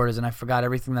snowboarders, and I forgot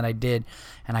everything that I did,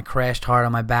 and I crashed hard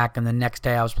on my back. And the next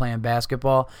day, I was playing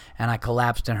basketball, and I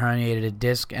collapsed and herniated a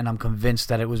disc, and I'm convinced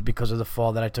that it was because of the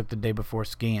fall that I took the day before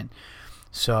skiing.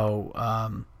 So,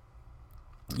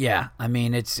 yeah, I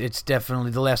mean, it's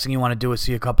definitely the last thing you want to do is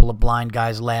see a couple of blind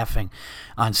guys laughing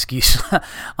on ski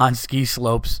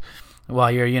slopes while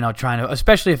you're trying to,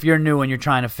 especially if you're new and you're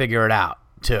trying to figure it out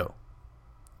too.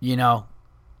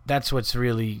 That's what's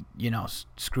really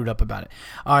screwed up about it.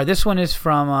 All right, this one is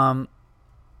from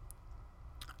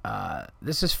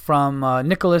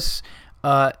Nicholas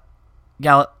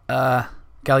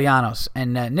Gallianos,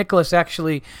 and Nicholas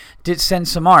actually did send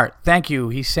some art. Thank you.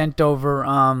 He sent over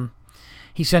a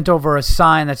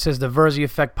sign that says the Verzi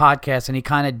Effect Podcast, and he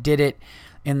kind of did it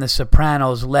in the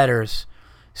Sopranos letters.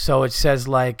 So it says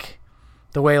like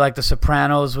the way like the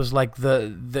Sopranos was like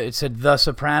it said the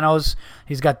Sopranos.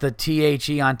 He's got the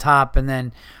THE on top, and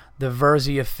then the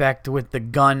Verzi Effect with the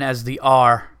gun as the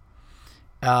R.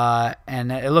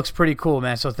 And it looks pretty cool,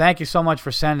 man. So thank you so much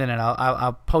for sending it.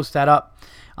 I'll post that up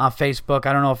on Facebook.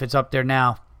 I don't know if it's up there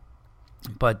now,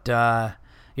 but yeah,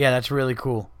 that's really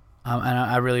cool. And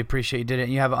I really appreciate you did it.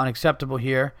 And you have an unacceptable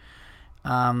here.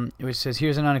 It says,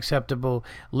 here's an unacceptable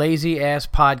lazy-ass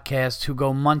podcast who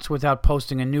go months without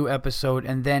posting a new episode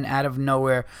and then out of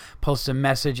nowhere post a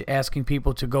message asking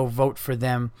people to go vote for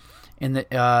them in the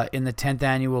 10th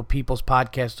Annual People's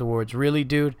Podcast Awards. Really,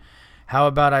 dude? How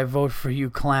about I vote for you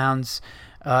clowns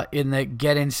in the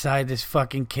Get Inside This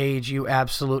Fucking Cage, You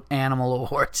Absolute Animal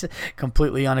Awards?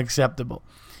 Completely unacceptable.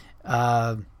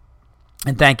 And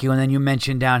thank you. And then you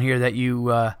mentioned down here that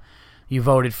you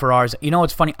voted for ours. You know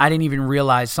what's funny? I didn't even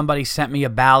realize somebody sent me a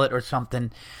ballot or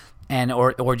something, and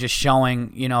or just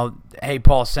showing, hey,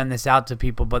 Paul, send this out to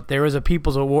people. But there is a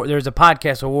People's Award. There's a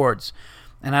podcast awards,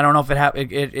 and I don't know if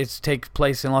it takes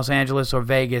place in Los Angeles or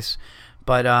Vegas.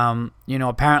 But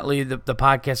apparently the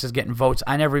podcast is getting votes.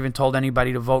 I never even told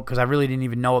anybody to vote because I really didn't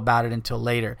even know about it until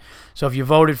later. So if you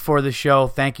voted for the show,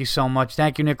 thank you so much.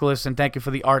 Thank you, Nicholas, and thank you for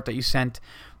the art that you sent.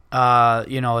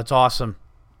 It's awesome.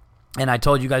 And I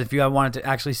told you guys, if you wanted to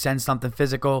actually send something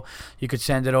physical, you could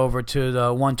send it over to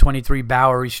the 123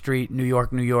 Bowery Street, New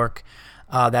York, New York.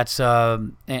 That's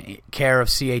care of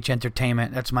CH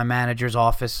Entertainment. That's my manager's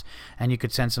office, and you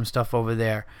could send some stuff over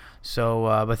there.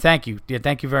 So, but thank you. Yeah,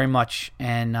 thank you very much.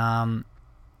 And I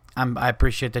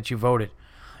appreciate that you voted.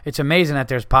 It's amazing that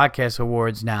there's podcast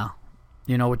awards now,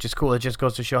 which is cool. It just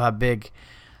goes to show how big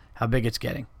it's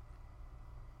getting.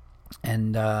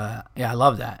 And yeah, I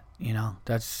love that.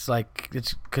 That's like,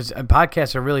 it's because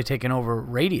podcasts are really taking over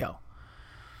radio.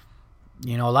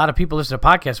 A lot of people listen to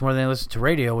podcasts more than they listen to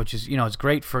radio, which is, it's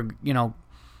great for,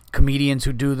 comedians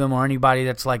who do them or anybody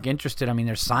that's like interested. I mean,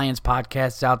 there's science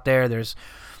podcasts out there. There's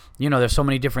so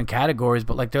many different categories,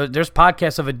 but like there's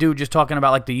podcasts of a dude just talking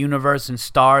about like the universe and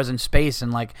stars and space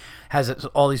and like has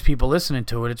all these people listening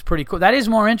to it. It's pretty cool. That is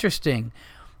more interesting.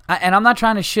 And I'm not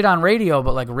trying to shit on radio,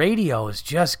 but like radio is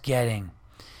just getting,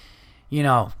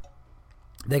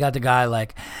 they got the guy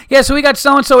like, yeah, so we got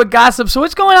so-and-so at Gossip. So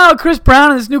what's going on with Chris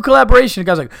Brown and this new collaboration? The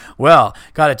guy's like, well,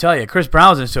 got to tell you, Chris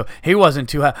Brown's in, so he wasn't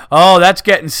too high. Oh, that's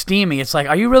getting steamy. It's like,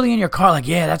 are you really in your car? Like,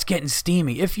 yeah, that's getting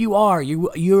steamy. If you are,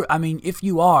 if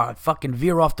you are, fucking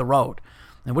veer off the road.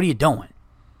 And what are you doing?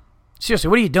 Seriously,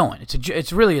 what are you doing?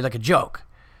 It's really like a joke.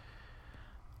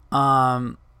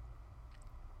 All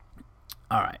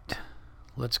right,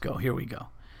 let's go. Here we go.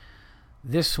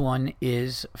 This one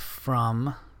is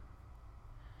from...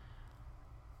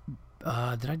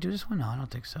 did I do this one? No, I don't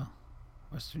think so.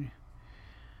 Western.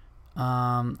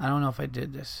 I don't know if I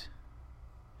did this.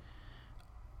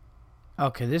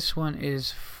 Okay, this one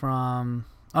is from...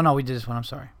 Oh, no, we did this one. I'm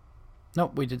sorry.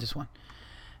 Nope, we did this one.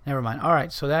 Never mind. All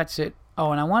right, so that's it.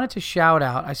 Oh, and I wanted to shout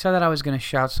out. I said that I was going to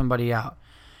shout somebody out.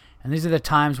 And these are the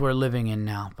times we're living in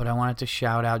now. But I wanted to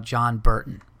shout out John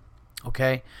Burton.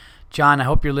 Okay? John, I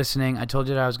hope you're listening. I told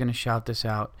you that I was going to shout this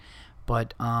out.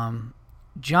 But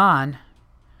John...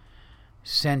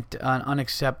 sent an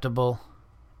unacceptable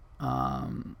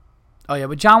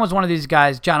but John was one of these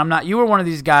guys. John, you were one of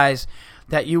these guys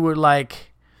that you were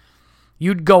like,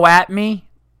 you'd go at me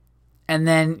and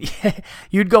then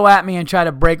you'd go at me and try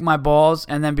to break my balls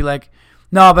and then be like,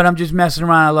 no, but I'm just messing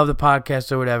around, I love the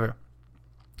podcast or whatever.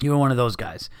 You were one of those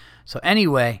guys. So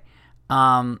anyway,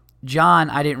 John,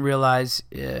 I didn't realize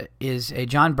is a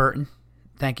John Burton.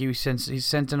 Thank you. He's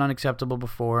sent an unacceptable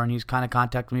before, and he's kind of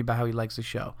contacted me about how he likes the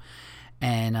show.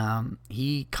 And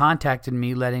he contacted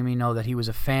me letting me know that he was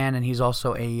a fan, and he's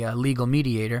also a legal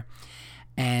mediator.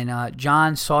 And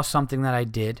John saw something that I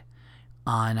did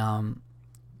on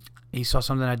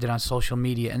social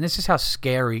media. And this is how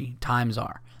scary times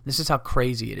are. This is how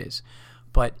crazy it is.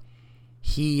 But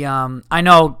he, I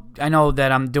know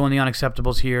that I'm doing the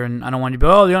unacceptables here, and I don't want you to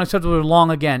be, the unacceptables are long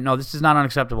again. No, this is not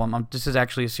unacceptable. This is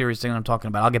actually a serious thing that I'm talking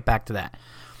about. I'll get back to that.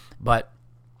 But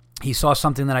he saw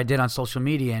something that I did on social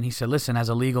media, and he said, listen, as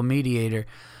a legal mediator,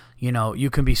 you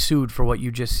can be sued for what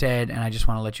you just said, and I just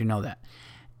want to let you know that.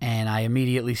 And I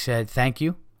immediately said, thank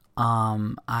you.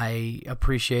 I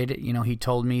appreciate it. He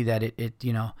told me that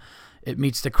it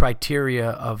meets the criteria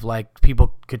of like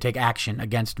people could take action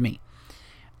against me.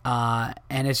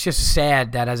 And it's just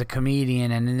sad that as a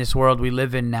comedian and in this world we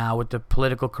live in now with the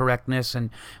political correctness and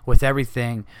with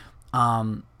everything,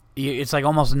 it's like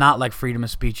almost not like freedom of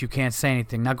speech. You can't say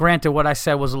anything. Now, granted, what I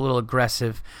said was a little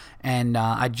aggressive, and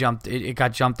it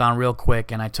got jumped on real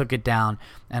quick, and I took it down,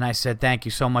 and I said, thank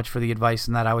you so much for the advice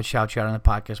and that I would shout you out on the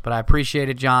podcast. But I appreciate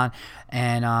it, John,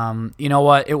 and you know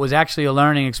what? It was actually a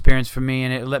learning experience for me,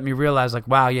 and it let me realize, like,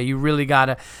 wow, yeah, you really got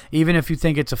to, even if you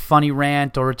think it's a funny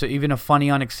rant or it's even a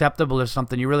funny unacceptable or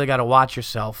something, you really got to watch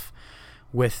yourself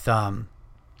with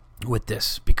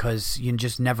this, because you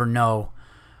just never know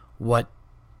what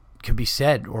can be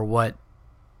said or what,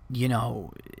 you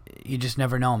just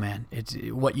never know, man. It's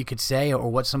what you could say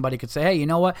or what somebody could say. Hey, you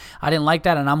know what? I didn't like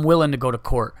that, and I'm willing to go to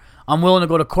court. I'm willing to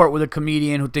go to court with a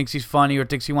comedian who thinks he's funny or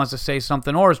thinks he wants to say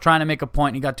something or is trying to make a point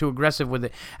and he got too aggressive with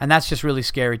it. And that's just really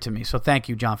scary to me. So thank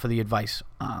you, John, for the advice.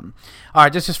 All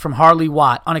right, this is from Harley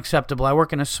Watt. Unacceptable. I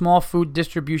work in a small food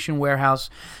distribution warehouse,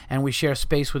 and we share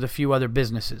space with a few other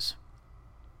businesses.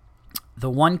 The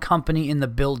one company in the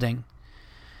building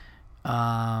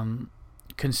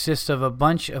consists of a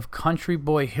bunch of country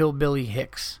boy hillbilly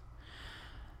hicks.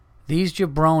 These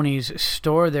jabronis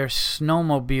store their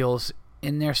snowmobiles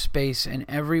in their space, and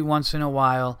every once in a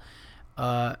while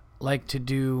like to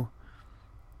do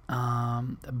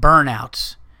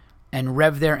burnouts and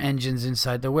rev their engines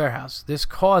inside the warehouse. This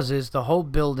causes the whole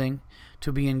building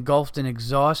to be engulfed in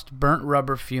exhaust, burnt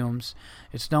rubber fumes.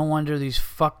 It's no wonder these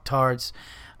fucktards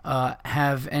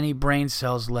have any brain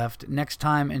cells left. Next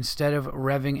time, instead of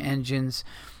revving engines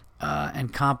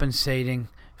and compensating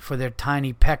for their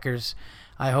tiny peckers.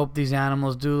 I hope these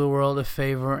animals do the world a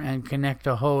favor and connect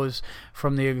a hose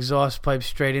from the exhaust pipe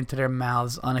straight into their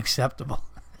mouths. Unacceptable.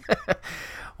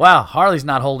 Wow, Harley's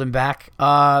not holding back.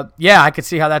 Yeah, I could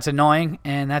see how that's annoying,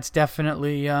 and that's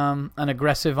definitely an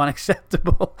aggressive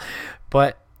unacceptable.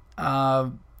 But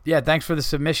yeah, thanks for the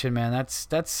submission, man. That's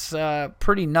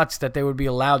pretty nuts that they would be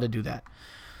allowed to do that.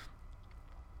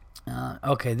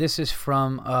 Okay, this is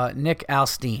from Nick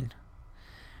Alstein.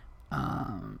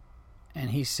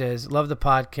 And he says, love the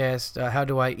podcast. How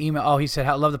do I email? Oh, he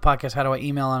said, love the podcast. How do I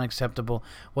email unacceptable?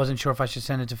 Wasn't sure if I should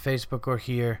send it to Facebook or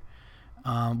here.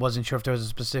 Wasn't sure if there was a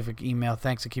specific email.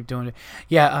 Thanks. I keep doing it.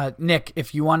 Yeah, Nick,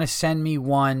 if you want to send me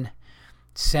one,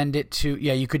 send it to,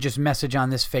 you could just message on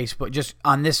this Facebook. Just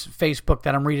on this Facebook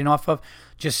that I'm reading off of,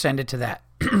 just send it to that.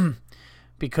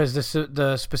 Because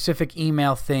the specific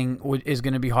email thing is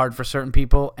going to be hard for certain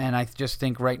people. And I just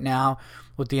think right now,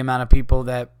 with the amount of people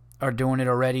that are doing it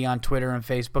already on Twitter and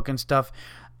Facebook and stuff,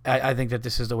 I think that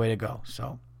this is the way to go.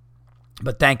 So,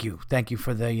 but thank you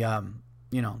for the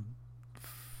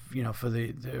for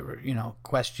the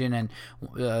question and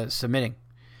submitting.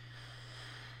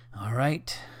 All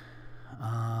right,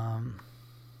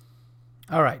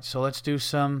 so let's do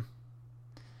some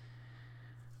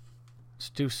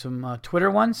Twitter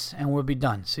ones and we'll be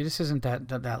done. See, this isn't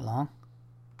that long.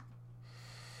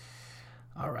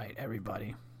 All right,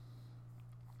 everybody.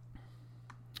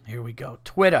 Here we go.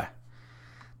 Twitter.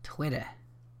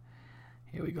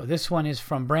 Here we go. This one is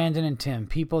from Brandon and Tim.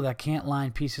 People that can't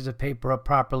line pieces of paper up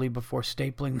properly before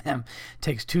stapling them.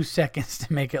 Takes 2 seconds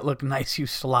to make it look nice, you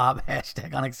slob.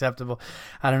 Hashtag unacceptable.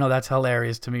 I don't know. That's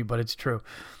hilarious to me, but it's true.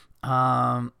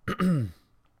 At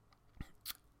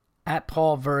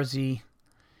Paul Verzi.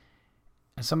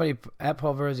 Somebody at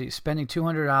Paul Verzi, spending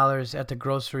 $200 at the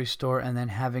grocery store and then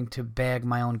having to bag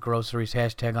my own groceries.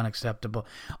 Hashtag unacceptable.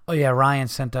 Oh yeah, Ryan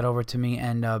sent that over to me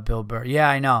and Bill Burr. Yeah,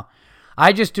 I know.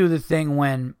 I just do the thing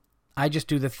when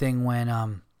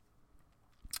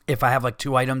if I have like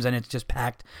 2 items and it's just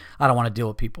packed, I don't want to deal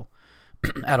with people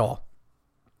at all.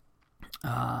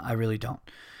 I really don't.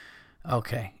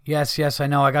 Okay. Yes, I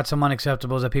know. I got some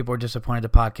unacceptables that people are disappointed the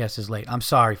podcast is late. I'm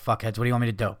sorry, fuckheads. What do you want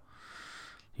me to do?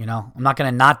 I'm not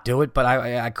going to not do it, but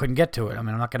I couldn't get to it. I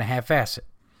mean, I'm not going to half-ass it.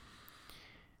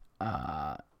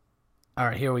 All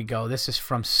right, here we go. This is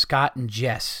from Scott and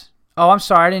Jess. Oh, I'm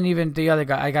sorry. I didn't even, the other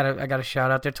guy, I got to shout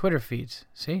out their Twitter feeds.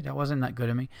 See, that wasn't that good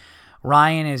of me.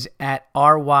 Ryan is at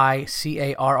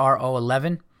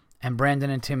RYCARRO11, and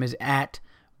Brandon and Tim is at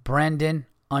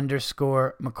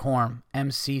Brendan_McCorm,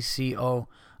 MCCORM.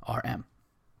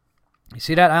 You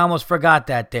see that? I almost forgot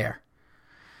that there.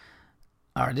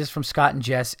 All right, this is from Scott and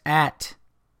Jess at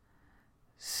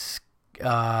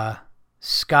Scott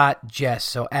Jess.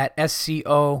 So at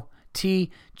SCOTJESS.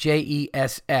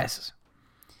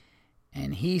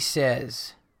 And he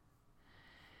says,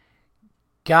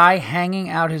 guy hanging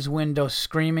out his window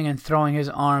screaming and throwing his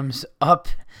arms up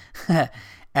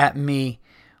at me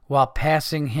while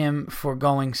passing him for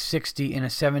going 60 in a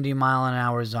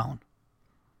 70-mile-an-hour zone.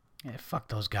 Yeah, fuck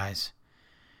those guys.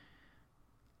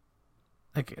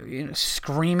 Like,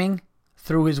 screaming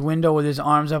through his window with his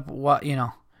arms up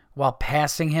while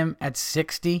passing him at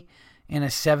 60 in a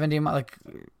 70 mile. Like,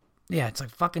 yeah, it's like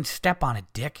fucking step on it,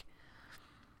 dick.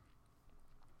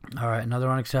 All right, another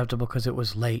unacceptable because it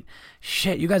was late.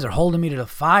 Shit, you guys are holding me to the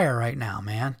fire right now,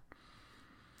 man.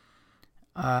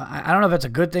 I don't know if that's a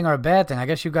good thing or a bad thing. I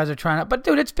guess you guys are trying to... But,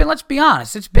 dude, let's be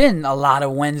honest. It's been a lot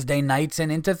of Wednesday nights and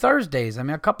into Thursdays. I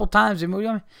mean, a couple times.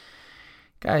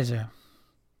 Guys are...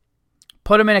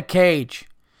 Put him in a cage.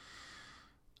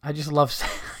 I just love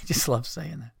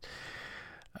saying that.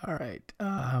 All right.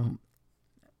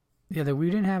 We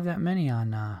didn't have that many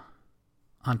on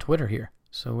Twitter here,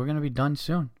 so we're gonna be done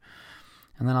soon,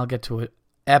 and then I'll get to it.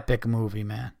 Epic movie,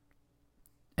 man.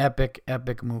 Epic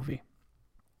movie.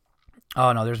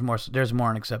 Oh no, there's more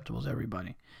unacceptables,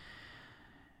 everybody.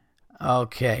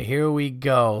 Okay, here we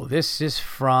go. This is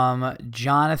from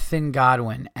Jonathan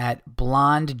Godwin at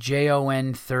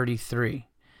BlondeJON33.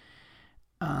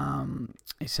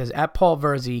 He says, at Paul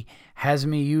Verzi has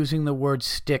me using the word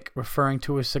stick referring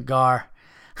to a cigar.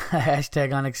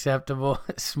 Hashtag unacceptable.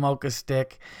 Smoke a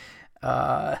stick.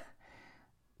 What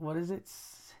is it?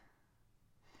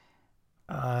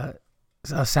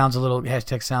 Sounds a little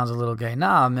gay.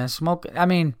 Nah, man,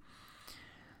 smoking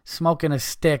a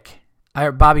stick. I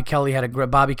heard Bobby Kelly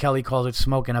calls it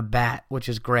smoking a bat, which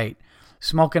is great.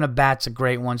 Smoking a bat's a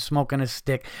great one. Smoking a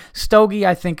stick. Stogie,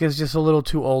 I think, is just a little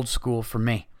too old school for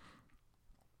me.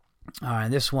 All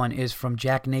right, this one is from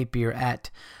Jack Napier at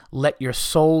Let Your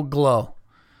Soul Glow.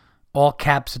 all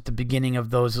caps at the beginning of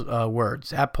those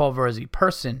words. At Paul Verzi,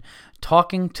 person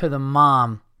talking to the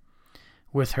mom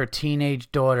with her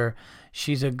teenage daughter.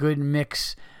 She's a good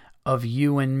mix of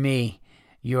you and me,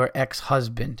 your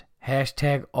ex-husband.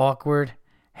 Hashtag awkward.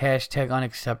 Hashtag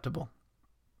unacceptable.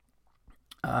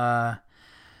 So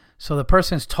the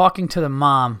person's talking to the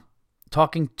mom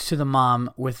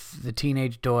with the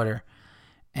teenage daughter,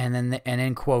 and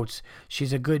then quotes,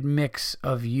 she's a good mix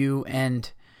of you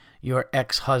and your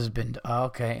ex-husband.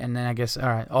 Okay, and then I guess, all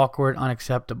right, awkward,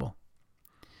 unacceptable.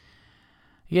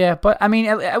 Yeah, but I mean,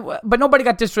 but nobody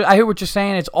got I hear what you're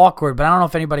saying. It's awkward, but I don't know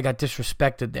if anybody got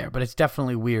disrespected there. But it's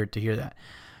definitely weird to hear that.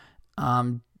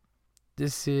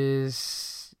 This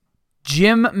is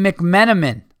Jim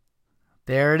McMenamin.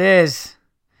 There it is.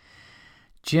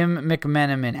 Jim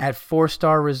McMenamin at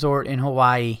 4-star resort in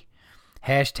Hawaii.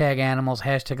 Hashtag animals,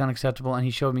 hashtag unacceptable. And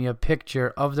he showed me a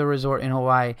picture of the resort in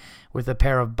Hawaii with a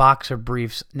pair of boxer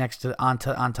briefs on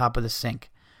top of the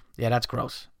sink. Yeah, that's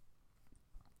gross.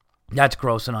 That's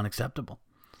gross and unacceptable.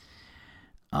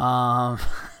 All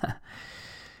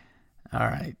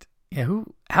right. Yeah,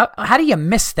 how do you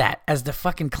miss that as the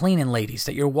fucking cleaning ladies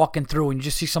that you're walking through and you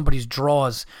just see somebody's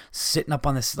drawers sitting up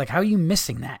on this? Like, how are you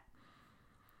missing that?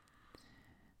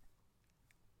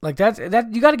 Like that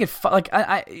you got to get like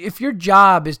if your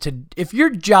job is to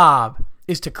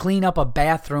clean up a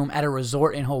bathroom at a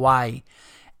resort in Hawaii,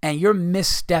 and your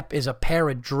misstep is a pair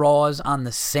of drawers on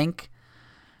the sink,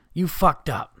 you fucked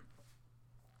up.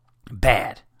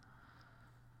 Bad.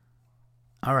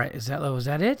 All right, was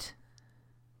that it?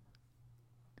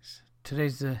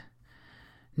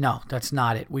 No, that's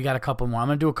not it. We got a couple more. I'm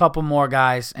going to do a couple more,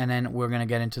 guys, and then we're going to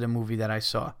get into the movie that I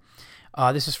saw.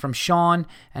 This is from Sean,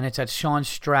 and it's at Sean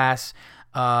Strass.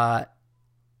 Sean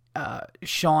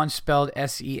spelled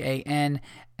Sean,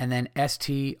 and then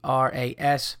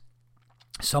Stras.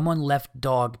 Someone left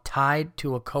dog tied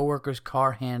to a coworker's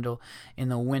car handle in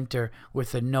the winter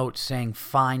with a note saying,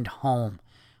 "Find home."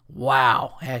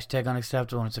 Wow. Hashtag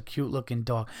unacceptable. And it's a cute looking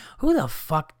dog. Who the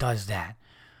fuck does that?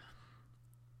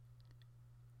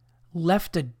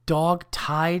 Left a dog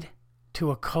tied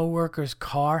to a coworker's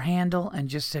car handle and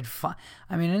just said,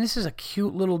 I mean, and this is a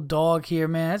cute little dog here,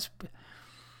 man.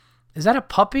 Is that a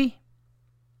puppy?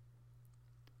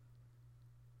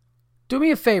 Do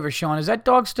me a favor, Sean. Is that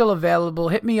dog still available?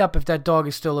 Hit me up if that dog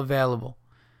is still available.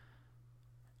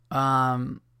 Yeah,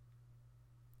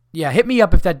 hit me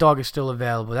up if that dog is still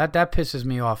available. That pisses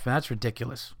me off, man. That's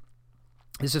ridiculous.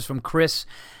 This is from Chris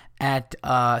at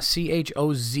CHOZOTECH.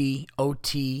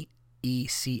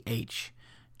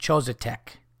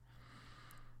 Chozatek.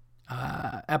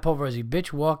 Apple Verzi,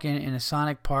 bitch walking in a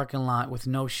Sonic parking lot with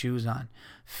no shoes on.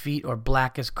 Feet are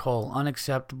black as coal.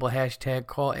 Unacceptable. Hashtag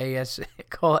call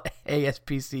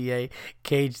ASPCA.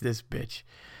 Cage this bitch.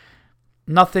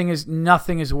 Nothing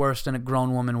is worse than a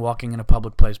grown woman walking in a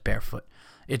public place barefoot.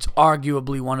 It's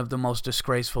arguably one of the most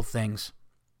disgraceful things.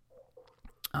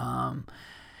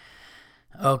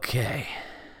 Okay.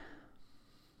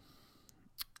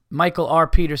 Michael R.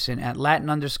 Peterson at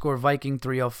Latin_Viking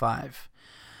 305.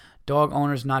 Dog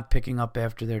owners not picking up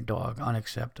after their dog.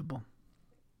 Unacceptable.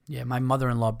 Yeah, my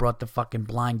mother-in-law brought the fucking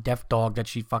blind deaf dog that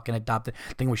she fucking adopted.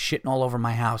 Thing was shitting all over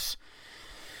my house.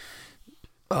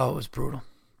 Oh, it was brutal.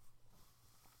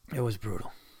 It was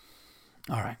brutal.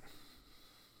 All right.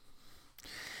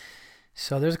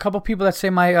 So there's a couple people that say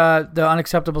the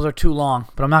unacceptables are too long,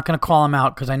 but I'm not going to call them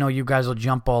out because I know you guys will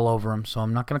jump all over them. So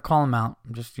I'm not going to call them out.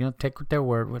 I'm just, take their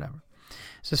word, whatever.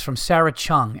 This is from Sarah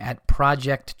Chung at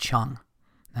Project Chung.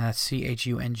 That's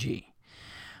CHUNG.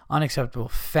 Unacceptable.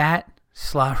 Fat,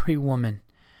 slobbery woman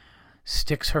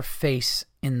sticks her face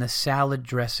in the salad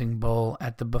dressing bowl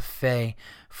at the buffet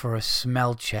for a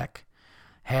smell check.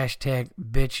 Hashtag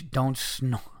bitch don't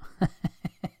snort.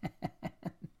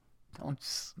 Don't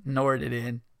snort it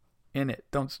in it.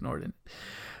 Don't snort it.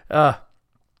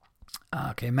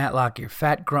 Okay, Matt Lockyer.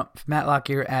 Matt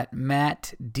Lockyer at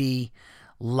Matt D.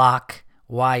 Lock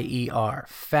YER.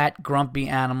 Fat grumpy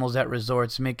animals at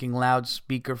resorts making loud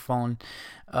speakerphone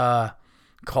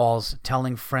calls,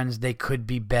 telling friends they could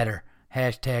be better.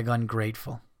 Hashtag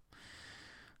ungrateful.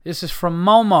 This is from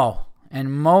Momo, and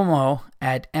Momo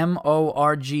at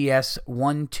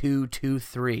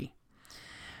MORGS1223.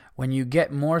 When you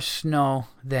get more snow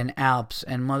than Alps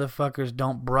and motherfuckers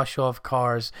don't brush off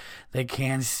cars they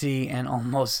can't see and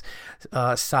almost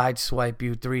sideswipe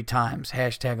you 3 times.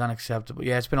 Hashtag unacceptable.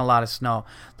 Yeah, it's been a lot of snow.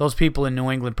 Those people in New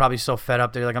England probably so fed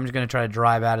up. They're like, I'm just going to try to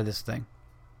drive out of this thing.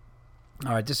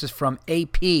 All right, this is from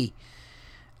AP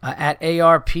at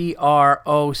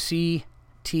ARPROCTER.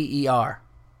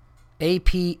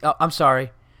 AP, I'm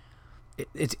sorry.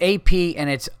 It's AP and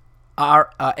it's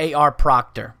A.R.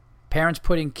 Proctor. Parents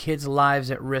putting kids' lives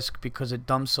at risk because a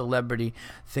dumb celebrity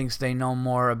thinks they know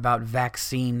more about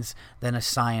vaccines than a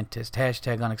scientist.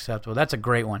 Hashtag unacceptable. That's a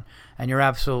great one. And you're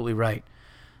absolutely right.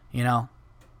 You know,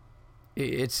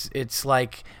 it's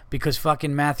like because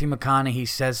fucking Matthew McConaughey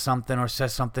says something or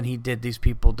says something he did, these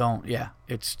people don't. Yeah,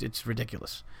 it's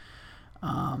ridiculous.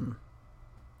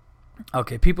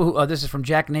 Okay, people who this is from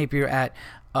Jack Napier at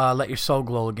Let Your Soul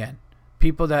Glow Again.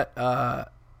 People that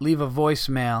leave a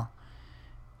voicemail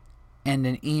and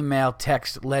an email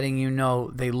text letting you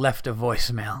know they left a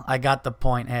voicemail. I got the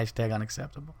point. Hashtag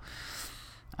unacceptable.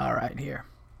 All right, here.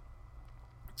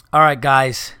 All right,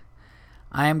 guys.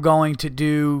 I am going to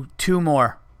do 2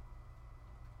 more.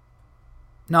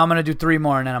 No, I'm going to do 3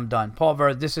 more and then I'm done. Paul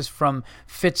Ver, this is from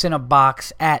Fits in a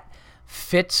Box at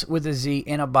Fits with a Z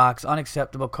in a box.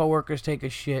 Unacceptable. Coworkers take a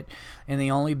shit in the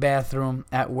only bathroom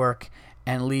at work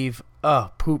and leave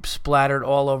poop splattered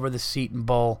all over the seat and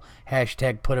bowl.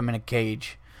 Hashtag put him in a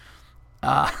cage.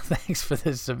 Thanks for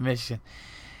this submission.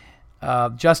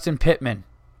 Justin Pittman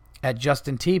at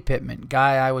Justin T. Pittman.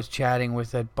 Guy I was chatting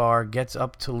with at bar gets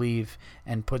up to leave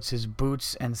and puts his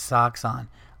boots and socks on.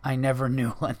 I never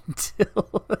knew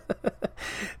until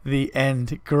the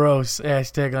end. Gross.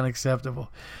 Hashtag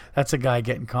unacceptable. That's a guy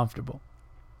getting comfortable.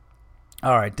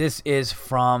 All right. This is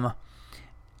from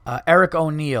Eric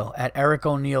O'Neill at Eric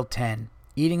O'Neill 10.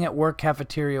 Eating at work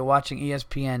cafeteria, watching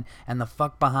ESPN, and the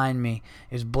fuck behind me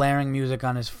is blaring music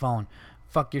on his phone.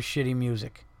 Fuck your shitty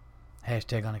music.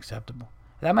 Hashtag unacceptable.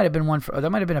 That might have been one. That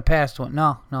might have been a past one.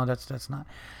 No, that's not.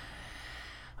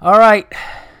 All right.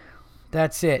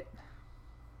 That's it.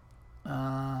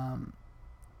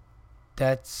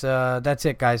 That's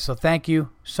it, guys. So thank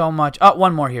you so much. Oh,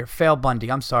 one more here. Fail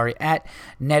Bundy. I'm sorry. At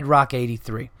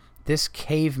NedRock83. This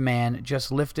caveman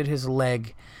just lifted his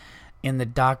leg in the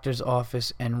doctor's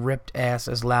office and ripped ass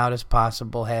as loud as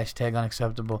possible. Hashtag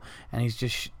unacceptable. And he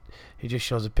just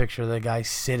shows a picture of the guy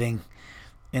sitting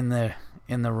in the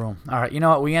room. All right. You know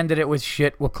what? We ended it with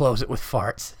shit. We'll close it with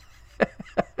farts.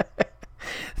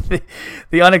 the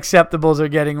unacceptables are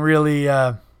getting really,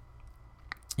 it's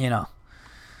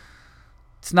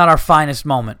not our finest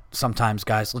moment sometimes,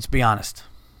 guys. Let's be honest.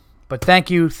 But thank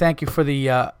you for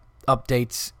the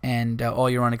updates and all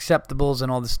your unacceptables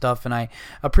and all the stuff, and I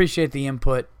appreciate the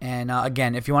input. And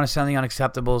again, if you want to send the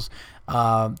unacceptables,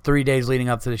 3 days leading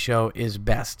up to the show is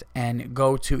best. And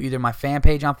go to either my fan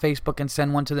page on Facebook and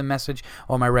send one to the message,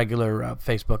 or my regular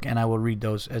Facebook, and I will read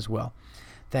those as well.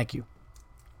 Thank you.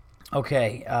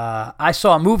 Okay, I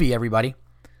saw a movie, everybody,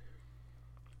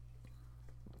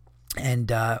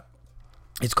 and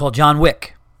it's called John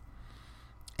Wick.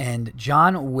 And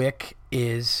John Wick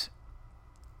is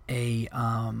a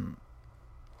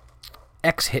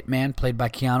ex-hitman played by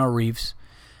Keanu Reeves.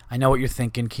 I know what you're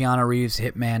thinking. Keanu Reeves'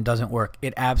 hitman doesn't work.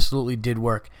 It absolutely did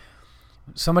work.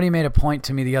 Somebody made a point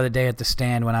to me the other day at the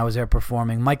stand when I was there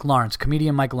performing. Mike Lawrence,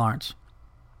 comedian Mike Lawrence.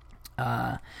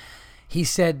 He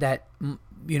said that,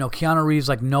 Keanu Reeves,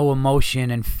 like, no emotion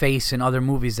and face in other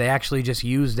movies. They actually just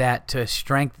used that to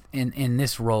strength in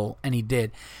this role, and he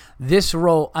did. This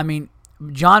role, I mean,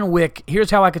 John Wick,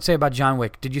 here's how I could say about John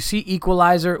Wick. Did you see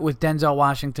Equalizer with Denzel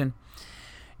Washington?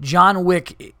 John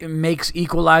Wick makes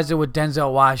Equalizer with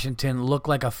Denzel Washington look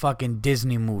like a fucking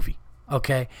Disney movie,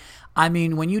 okay? I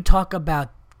mean, when you talk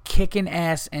about kicking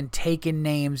ass and taking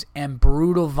names and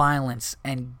brutal violence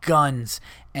and guns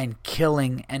and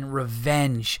killing and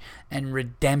revenge and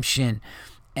redemption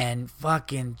and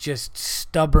fucking just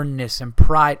stubbornness and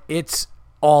pride, it's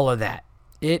all of that.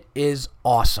 It is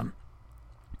awesome.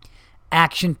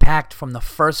 Action-packed from the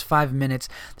first 5 minutes.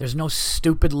 There's no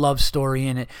stupid love story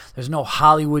in it. There's no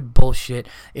Hollywood bullshit.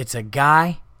 It's a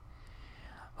guy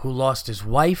who lost his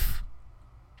wife.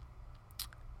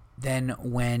 Then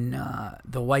when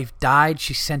the wife died,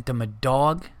 she sent him a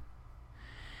dog.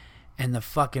 And the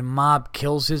fucking mob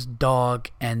kills his dog,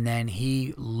 and then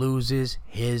he loses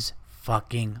his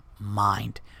fucking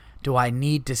mind. Do I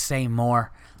need to say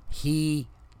more? He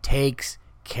takes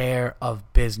care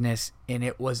of business, and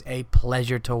it was a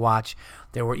pleasure to watch.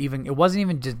 It wasn't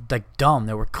even just like dumb.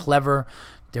 They were clever,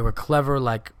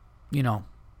 like,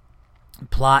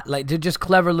 plot, like, they're just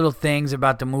clever little things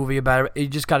about the movie. About it, you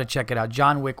just got to check it out.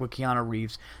 John Wick with Keanu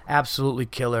Reeves, absolutely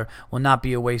killer. Will not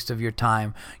be a waste of your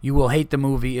time. You will hate the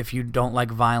movie if you don't like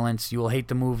violence. You will hate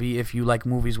the movie if you like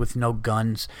movies with no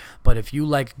guns. But if you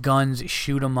like guns,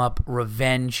 shoot 'em up,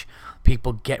 revenge,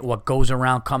 people get what goes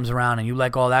around comes around, and you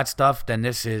like all that stuff, then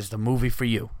this is the movie for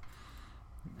you.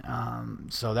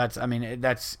 So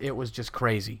it was just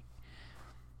crazy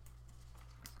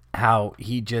how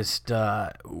he just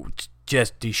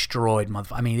destroyed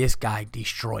this guy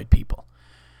destroyed people.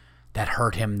 that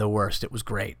hurt him the worst. It was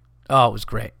great. Oh, it was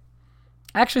great.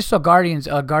 I actually saw Guardians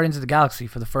of the Galaxy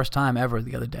for the first time ever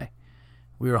the other day.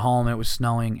 We were home and it was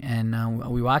snowing, and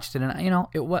we watched it. And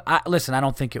listen, I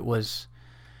don't think it was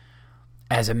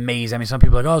as amazing. I mean, some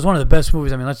people are like, "Oh, it's one of the best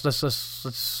movies." I mean,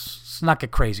 let's not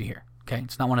get crazy here. Okay,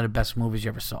 it's not one of the best movies you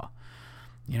ever saw.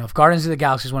 If Guardians of the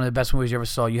Galaxy is one of the best movies you ever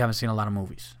saw, you haven't seen a lot of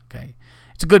movies. Okay,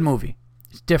 it's a good movie.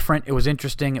 It's different. It was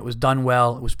interesting. It was done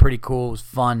well. It was pretty cool. It was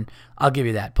fun. I'll give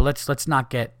you that. But let's not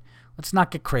get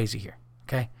crazy here.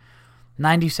 Okay,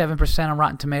 97% on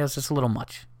Rotten Tomatoes. That's a little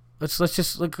much. Let's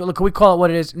just look. We call it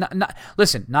what it is.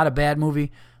 Listen, not a bad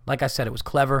movie. Like I said, it was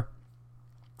clever.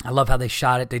 I love how they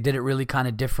shot it. They did it really kind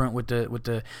of different with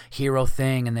the hero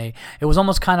thing, and it was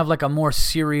almost kind of like a more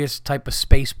serious type of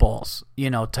Spaceballs,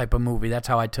 type of movie. That's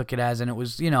how I took it as, and it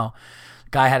was,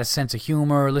 guy had a sense of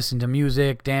humor, listened to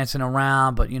music, dancing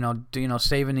around, but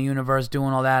saving the universe,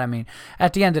 doing all that. I mean,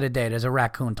 at the end of the day, there's a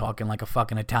raccoon talking like a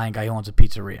fucking Italian guy who owns a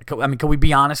pizzeria. I mean, can we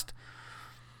be honest?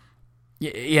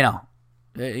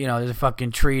 There's a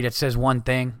fucking tree that says one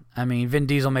thing. I mean, Vin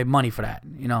Diesel made money for that.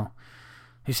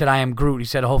 He said, "I am Groot." He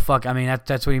said, I mean,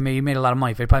 that's what he made. He made a lot of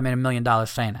money. He probably made $1 million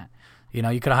saying that. You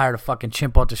could have hired a fucking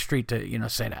chimp off the street to,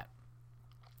 say that.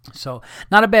 So,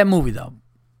 not a bad movie, though.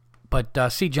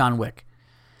 But see John Wick.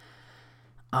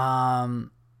 Oh,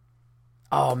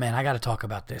 man, I got to talk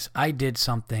about this. I did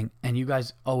something, and you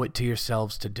guys owe it to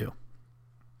yourselves to do.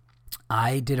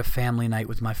 I did a family night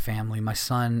with my family. My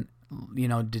son,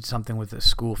 did something with the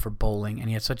school for bowling, and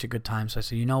he had such a good time. So I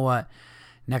said, you know what?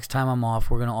 Next time I'm off,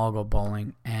 we're going to all go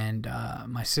bowling. And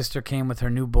my sister came with her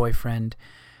new boyfriend.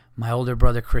 My older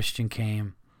brother, Christian,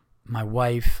 came. My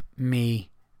wife, me,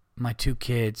 my 2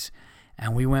 kids.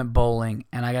 And we went bowling.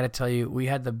 And I got to tell you, we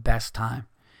had the best time.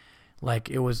 Like,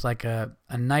 it was like a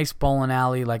nice bowling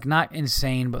alley. Like, not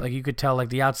insane, but like you could tell, like,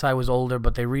 the outside was older,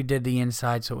 but they redid the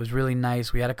inside, so it was really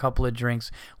nice. We had a couple of drinks.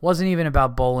 It wasn't even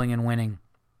about bowling and winning.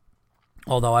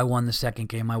 Although I won the second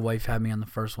game, my wife had me on the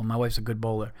first one. My wife's a good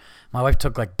bowler. My wife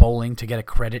took like bowling to get a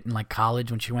credit in like college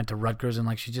when she went to Rutgers, and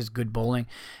like she's just good bowling.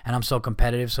 And I'm so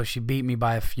competitive, so she beat me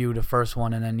by a few the first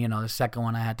one, and then the second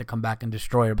one I had to come back and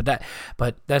destroy her.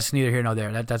 But that's neither here nor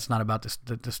there. That's not about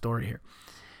the story here.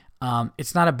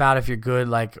 It's not about if you're good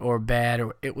or bad.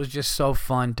 It was just so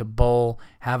fun to bowl,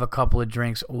 have a couple of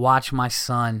drinks, watch my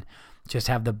son just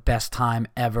have the best time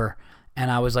ever. And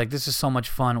I was like, this is so much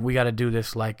fun. We got to do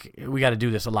this. We got to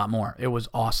do this a lot more. It was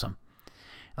awesome.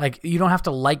 Like, you don't have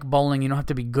to like bowling. You don't have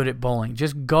to be good at bowling.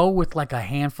 Just go with like a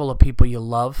handful of people you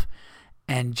love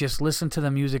and just listen to the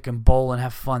music and bowl and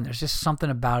have fun. There's just something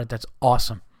about it that's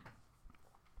awesome.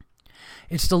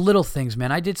 It's the little things,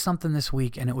 man. I did something this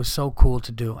week, and it was so cool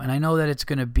to do. And I know that it's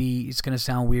going to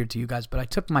sound weird to you guys, but I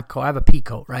took my coat. I have a pea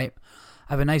coat, right?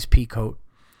 I have a nice pea coat.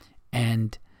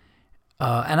 And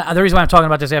the reason why I'm talking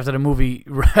about this after the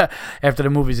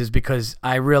movies is because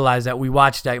I realized that we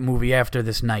watched that movie after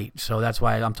this night, so that's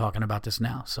why I'm talking about this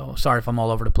now. So sorry if I'm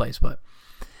all over the place,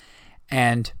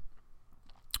 and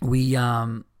we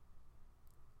so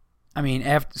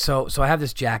I have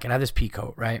this jacket, I have this pea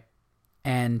coat, right,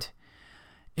 and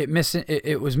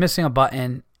it was missing a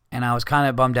button, and I was kind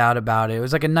of bummed out about it. It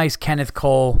was like a nice Kenneth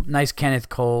Cole,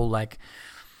 like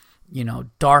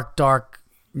dark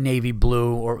navy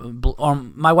blue, or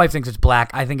my wife thinks it's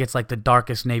black. I think it's like the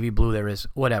darkest navy blue there is,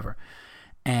 whatever.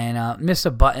 And missed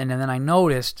a button, and then I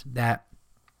noticed that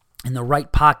in the right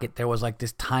pocket there was like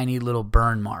this tiny little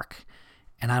burn mark,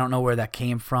 and I don't know where that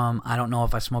came from. I don't know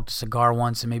if I smoked a cigar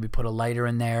once and maybe put a lighter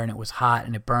in there and it was hot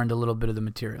and it burned a little bit of the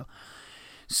material.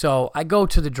 So I go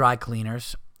to the dry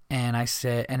cleaners, and I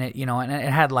said, and it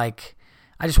had like,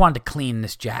 I just wanted to clean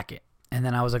this jacket, and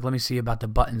then I was like, let me see about the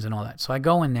buttons and all that. So I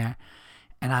go in there.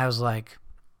 And I was like,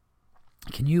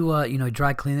 can you,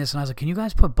 dry clean this? And I was like, can you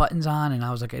guys put buttons on? And I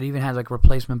was like, it even had like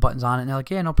replacement buttons on it. And they're like,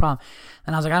 yeah, no problem.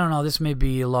 And I was like, I don't know, this may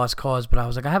be a lost cause, but I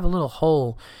was like, I have a little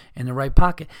hole in the right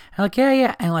pocket. And like,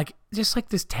 yeah. And like, just like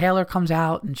this tailor comes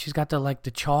out, and she's got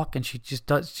the chalk, and she just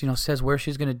does, says where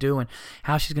she's going to do and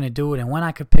how she's going to do it and when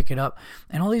I could pick it up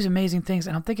and all these amazing things.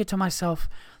 And I'm thinking to myself,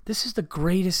 this is the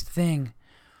greatest thing.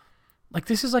 Like,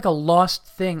 this is like a lost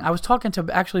thing. I was talking to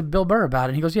actually Bill Burr about it,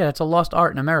 and he goes, yeah, it's a lost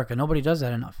art in America. Nobody does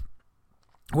that enough.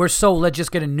 We're so, let's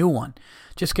just get a new one.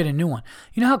 Just get a new one.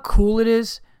 You know how cool it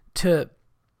is to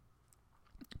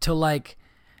like,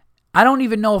 I don't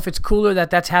even know if it's cooler that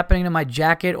that's happening to my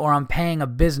jacket, or I'm paying a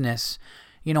business,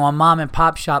 a mom and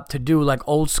pop shop to do like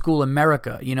old school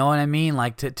America. You know what I mean?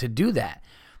 Like to do that.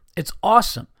 It's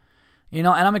awesome. And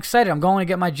I'm excited. I'm going to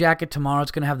get my jacket tomorrow.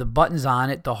 It's going to have the buttons on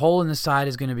it. The hole in the side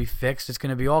is going to be fixed. It's going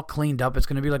to be all cleaned up. It's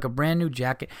going to be like a brand new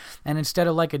jacket. And instead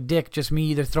of like a dick, just me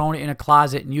either throwing it in a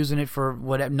closet and using it for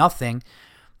nothing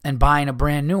and buying a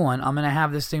brand new one, I'm going to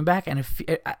have this thing back. And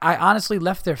I honestly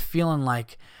left there feeling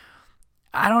like,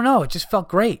 I don't know, it just felt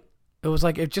great. It was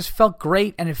like, it just felt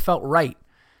great and it felt right.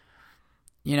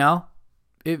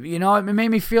 It made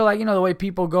me feel like, the way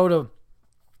people go to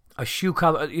a shoe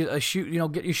cover,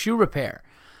 get your shoe repair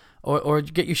or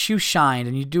get your shoe shined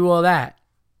and you do all that.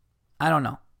 I don't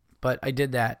know, but I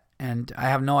did that and I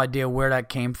have no idea where that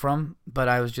came from, but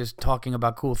I was just talking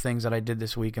about cool things that I did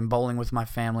this week, and bowling with my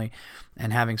family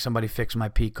and having somebody fix my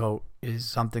pea coat is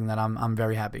something that I'm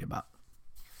very happy about.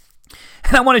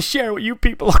 And I want to share it with you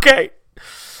people, okay?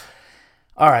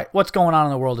 All right, what's going on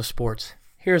in the world of sports?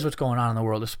 Here's what's going on in the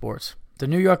world of sports. The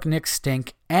New York Knicks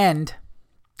stink, and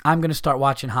I'm going to start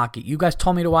watching hockey. You guys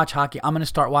told me to watch hockey. I'm going to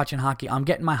start watching hockey. I'm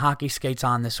getting my hockey skates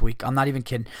on this week. I'm not even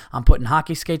kidding. I'm putting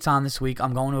hockey skates on this week.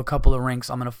 I'm going to a couple of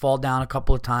rinks. I'm going to fall down a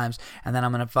couple of times, and then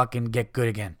I'm going to fucking get good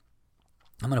again.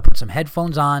 I'm going to put some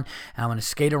headphones on, and I'm going to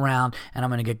skate around, and I'm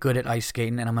going to get good at ice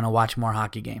skating, and I'm going to watch more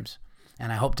hockey games.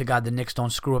 And I hope to God the Knicks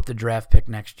don't screw up the draft pick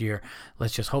next year.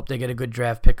 Let's just hope they get a good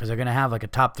draft pick, because they're going to have like a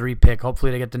top 3 pick.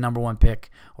 Hopefully they get the number 1 pick,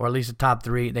 or at least a top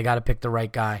 3. They got to pick the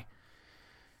right guy.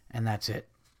 And that's it.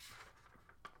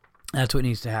 That's what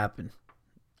needs to happen.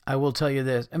 I will tell you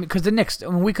this. Because the Knicks,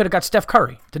 we could have got Steph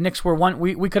Curry. The Knicks were one.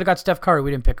 We could have got Steph Curry.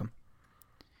 We didn't pick him.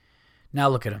 Now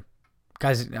look at him.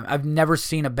 Guys, I've never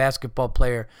seen a basketball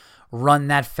player run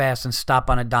that fast and stop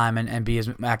on a dime and be as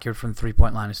accurate from the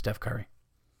three-point line as Steph Curry.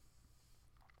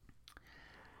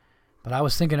 But I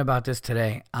was thinking about this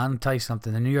today. I'm going to tell you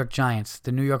something. The New York Giants,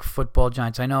 the New York football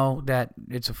Giants, I know that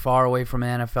it's far away from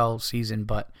an NFL season,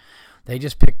 but they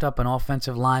just picked up an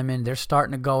offensive lineman. They're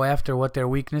starting to go after what their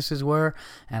weaknesses were.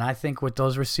 And I think with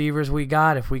those receivers we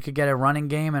got, if we could get a running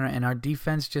game and our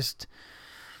defense just,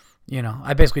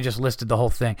 I basically just listed the whole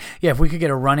thing. Yeah, if we could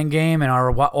get a running game and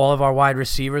all of our wide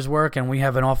receivers work and we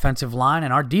have an offensive line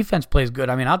and our defense plays good,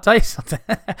 I'll tell you something.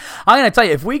 I'm going to tell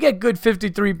you, if we get a good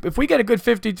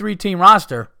 53 team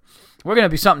roster, we're going to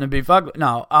be something to be fucked with.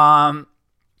 No, I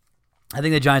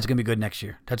think the Giants are going to be good next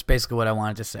year. That's basically what I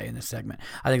wanted to say in this segment.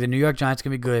 I think the New York Giants are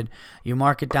going to be good. You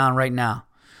mark it down right now.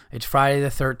 It's Friday the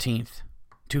 13th,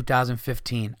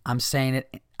 2015. I'm saying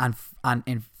it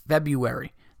in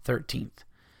February 13th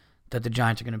that the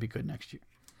Giants are going to be good next year.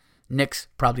 Knicks,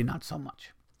 probably not so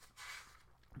much.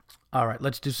 All right,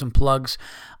 let's do some plugs.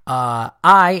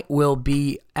 I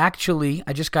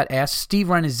just got asked, Steve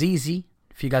Renazizi.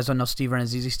 If you guys don't know Steve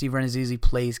Renazizi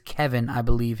plays Kevin, I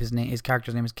believe his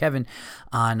character's name is Kevin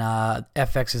on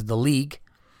FX's The League.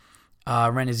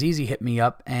 Renazizi hit me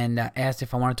up and asked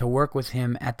if I wanted to work with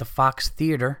him at the Fox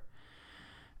Theater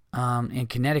in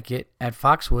Connecticut at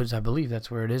Foxwoods. I believe that's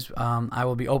where it is. I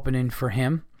will be opening for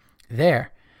him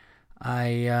there.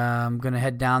 I'm going to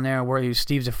head down there.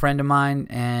 Steve's a friend of mine,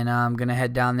 and I'm going to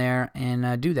head down there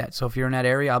and do that. So if you're in that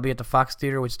area, I'll be at the Fox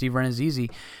Theater with Steve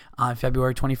Renazizi on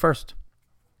February 21st.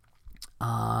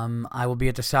 I will be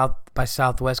at the South by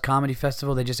Southwest Comedy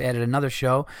Festival. They just added another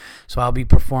show, so I'll be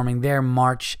performing there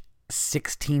March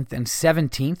 16th and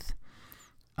 17th.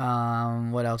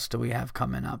 What else do we have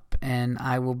coming up? And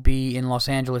I will be in Los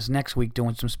Angeles next week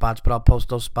doing some spots, but I'll post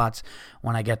those spots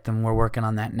when I get them. We're working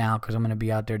on that now because I'm going to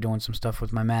be out there doing some stuff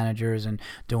with my managers and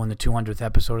doing the 200th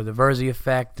episode of The Verzi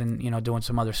Effect and, doing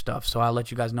some other stuff. So I'll let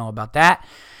you guys know about that.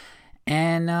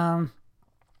 And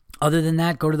other than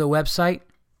that, go to the website.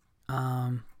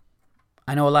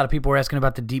 I know a lot of people were asking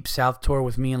about the Deep South tour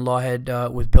with me and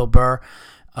Lawhead with Bill Burr,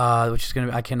 which is going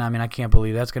to be, I can't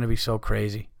believe that's going to be so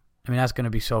crazy. That's going to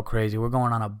be so crazy. We're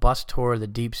going on a bus tour of the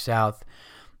Deep South,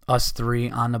 us 3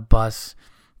 on the bus.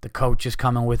 The coach is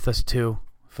coming with us too.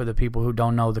 For the people who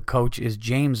don't know, the coach is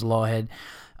James Lawhead,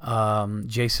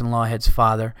 Jason Lawhead's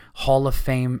father, Hall of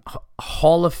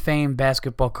Fame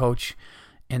basketball coach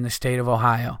in the state of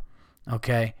Ohio.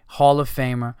 Okay, Hall of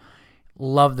Famer.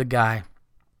 Love the guy,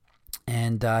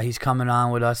 and he's coming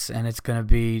on with us, and it's gonna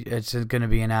be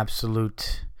an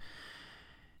absolute.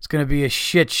 It's gonna be a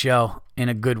shit show in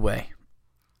a good way.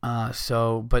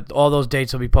 But all those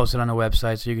dates will be posted on the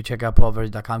website, so you can check out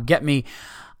paulverzi.com. Get me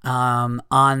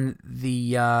on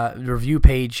the review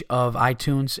page of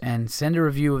iTunes and send a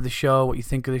review of the show. What you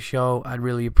think of the show? I'd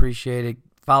really appreciate it.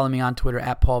 Follow me on Twitter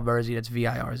at Paul Verzi. That's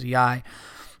VIRZI.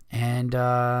 And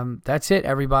that's it,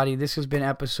 everybody. This has been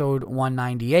episode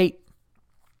 198.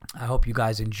 I hope you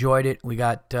guys enjoyed it. We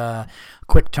got a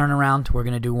quick turnaround. We're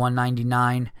going to do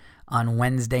 199 on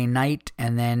Wednesday night,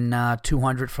 and then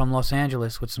 200 from Los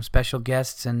Angeles with some special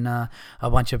guests and a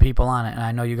bunch of people on it. And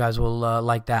I know you guys will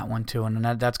like that one too. And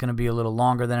that's going to be a little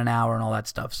longer than an hour and all that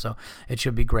stuff. So it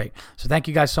should be great. So thank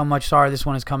you guys so much. Sorry this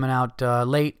one is coming out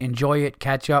late. Enjoy it.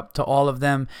 Catch up to all of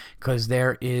them because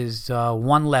there is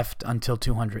one left until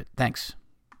 200. Thanks.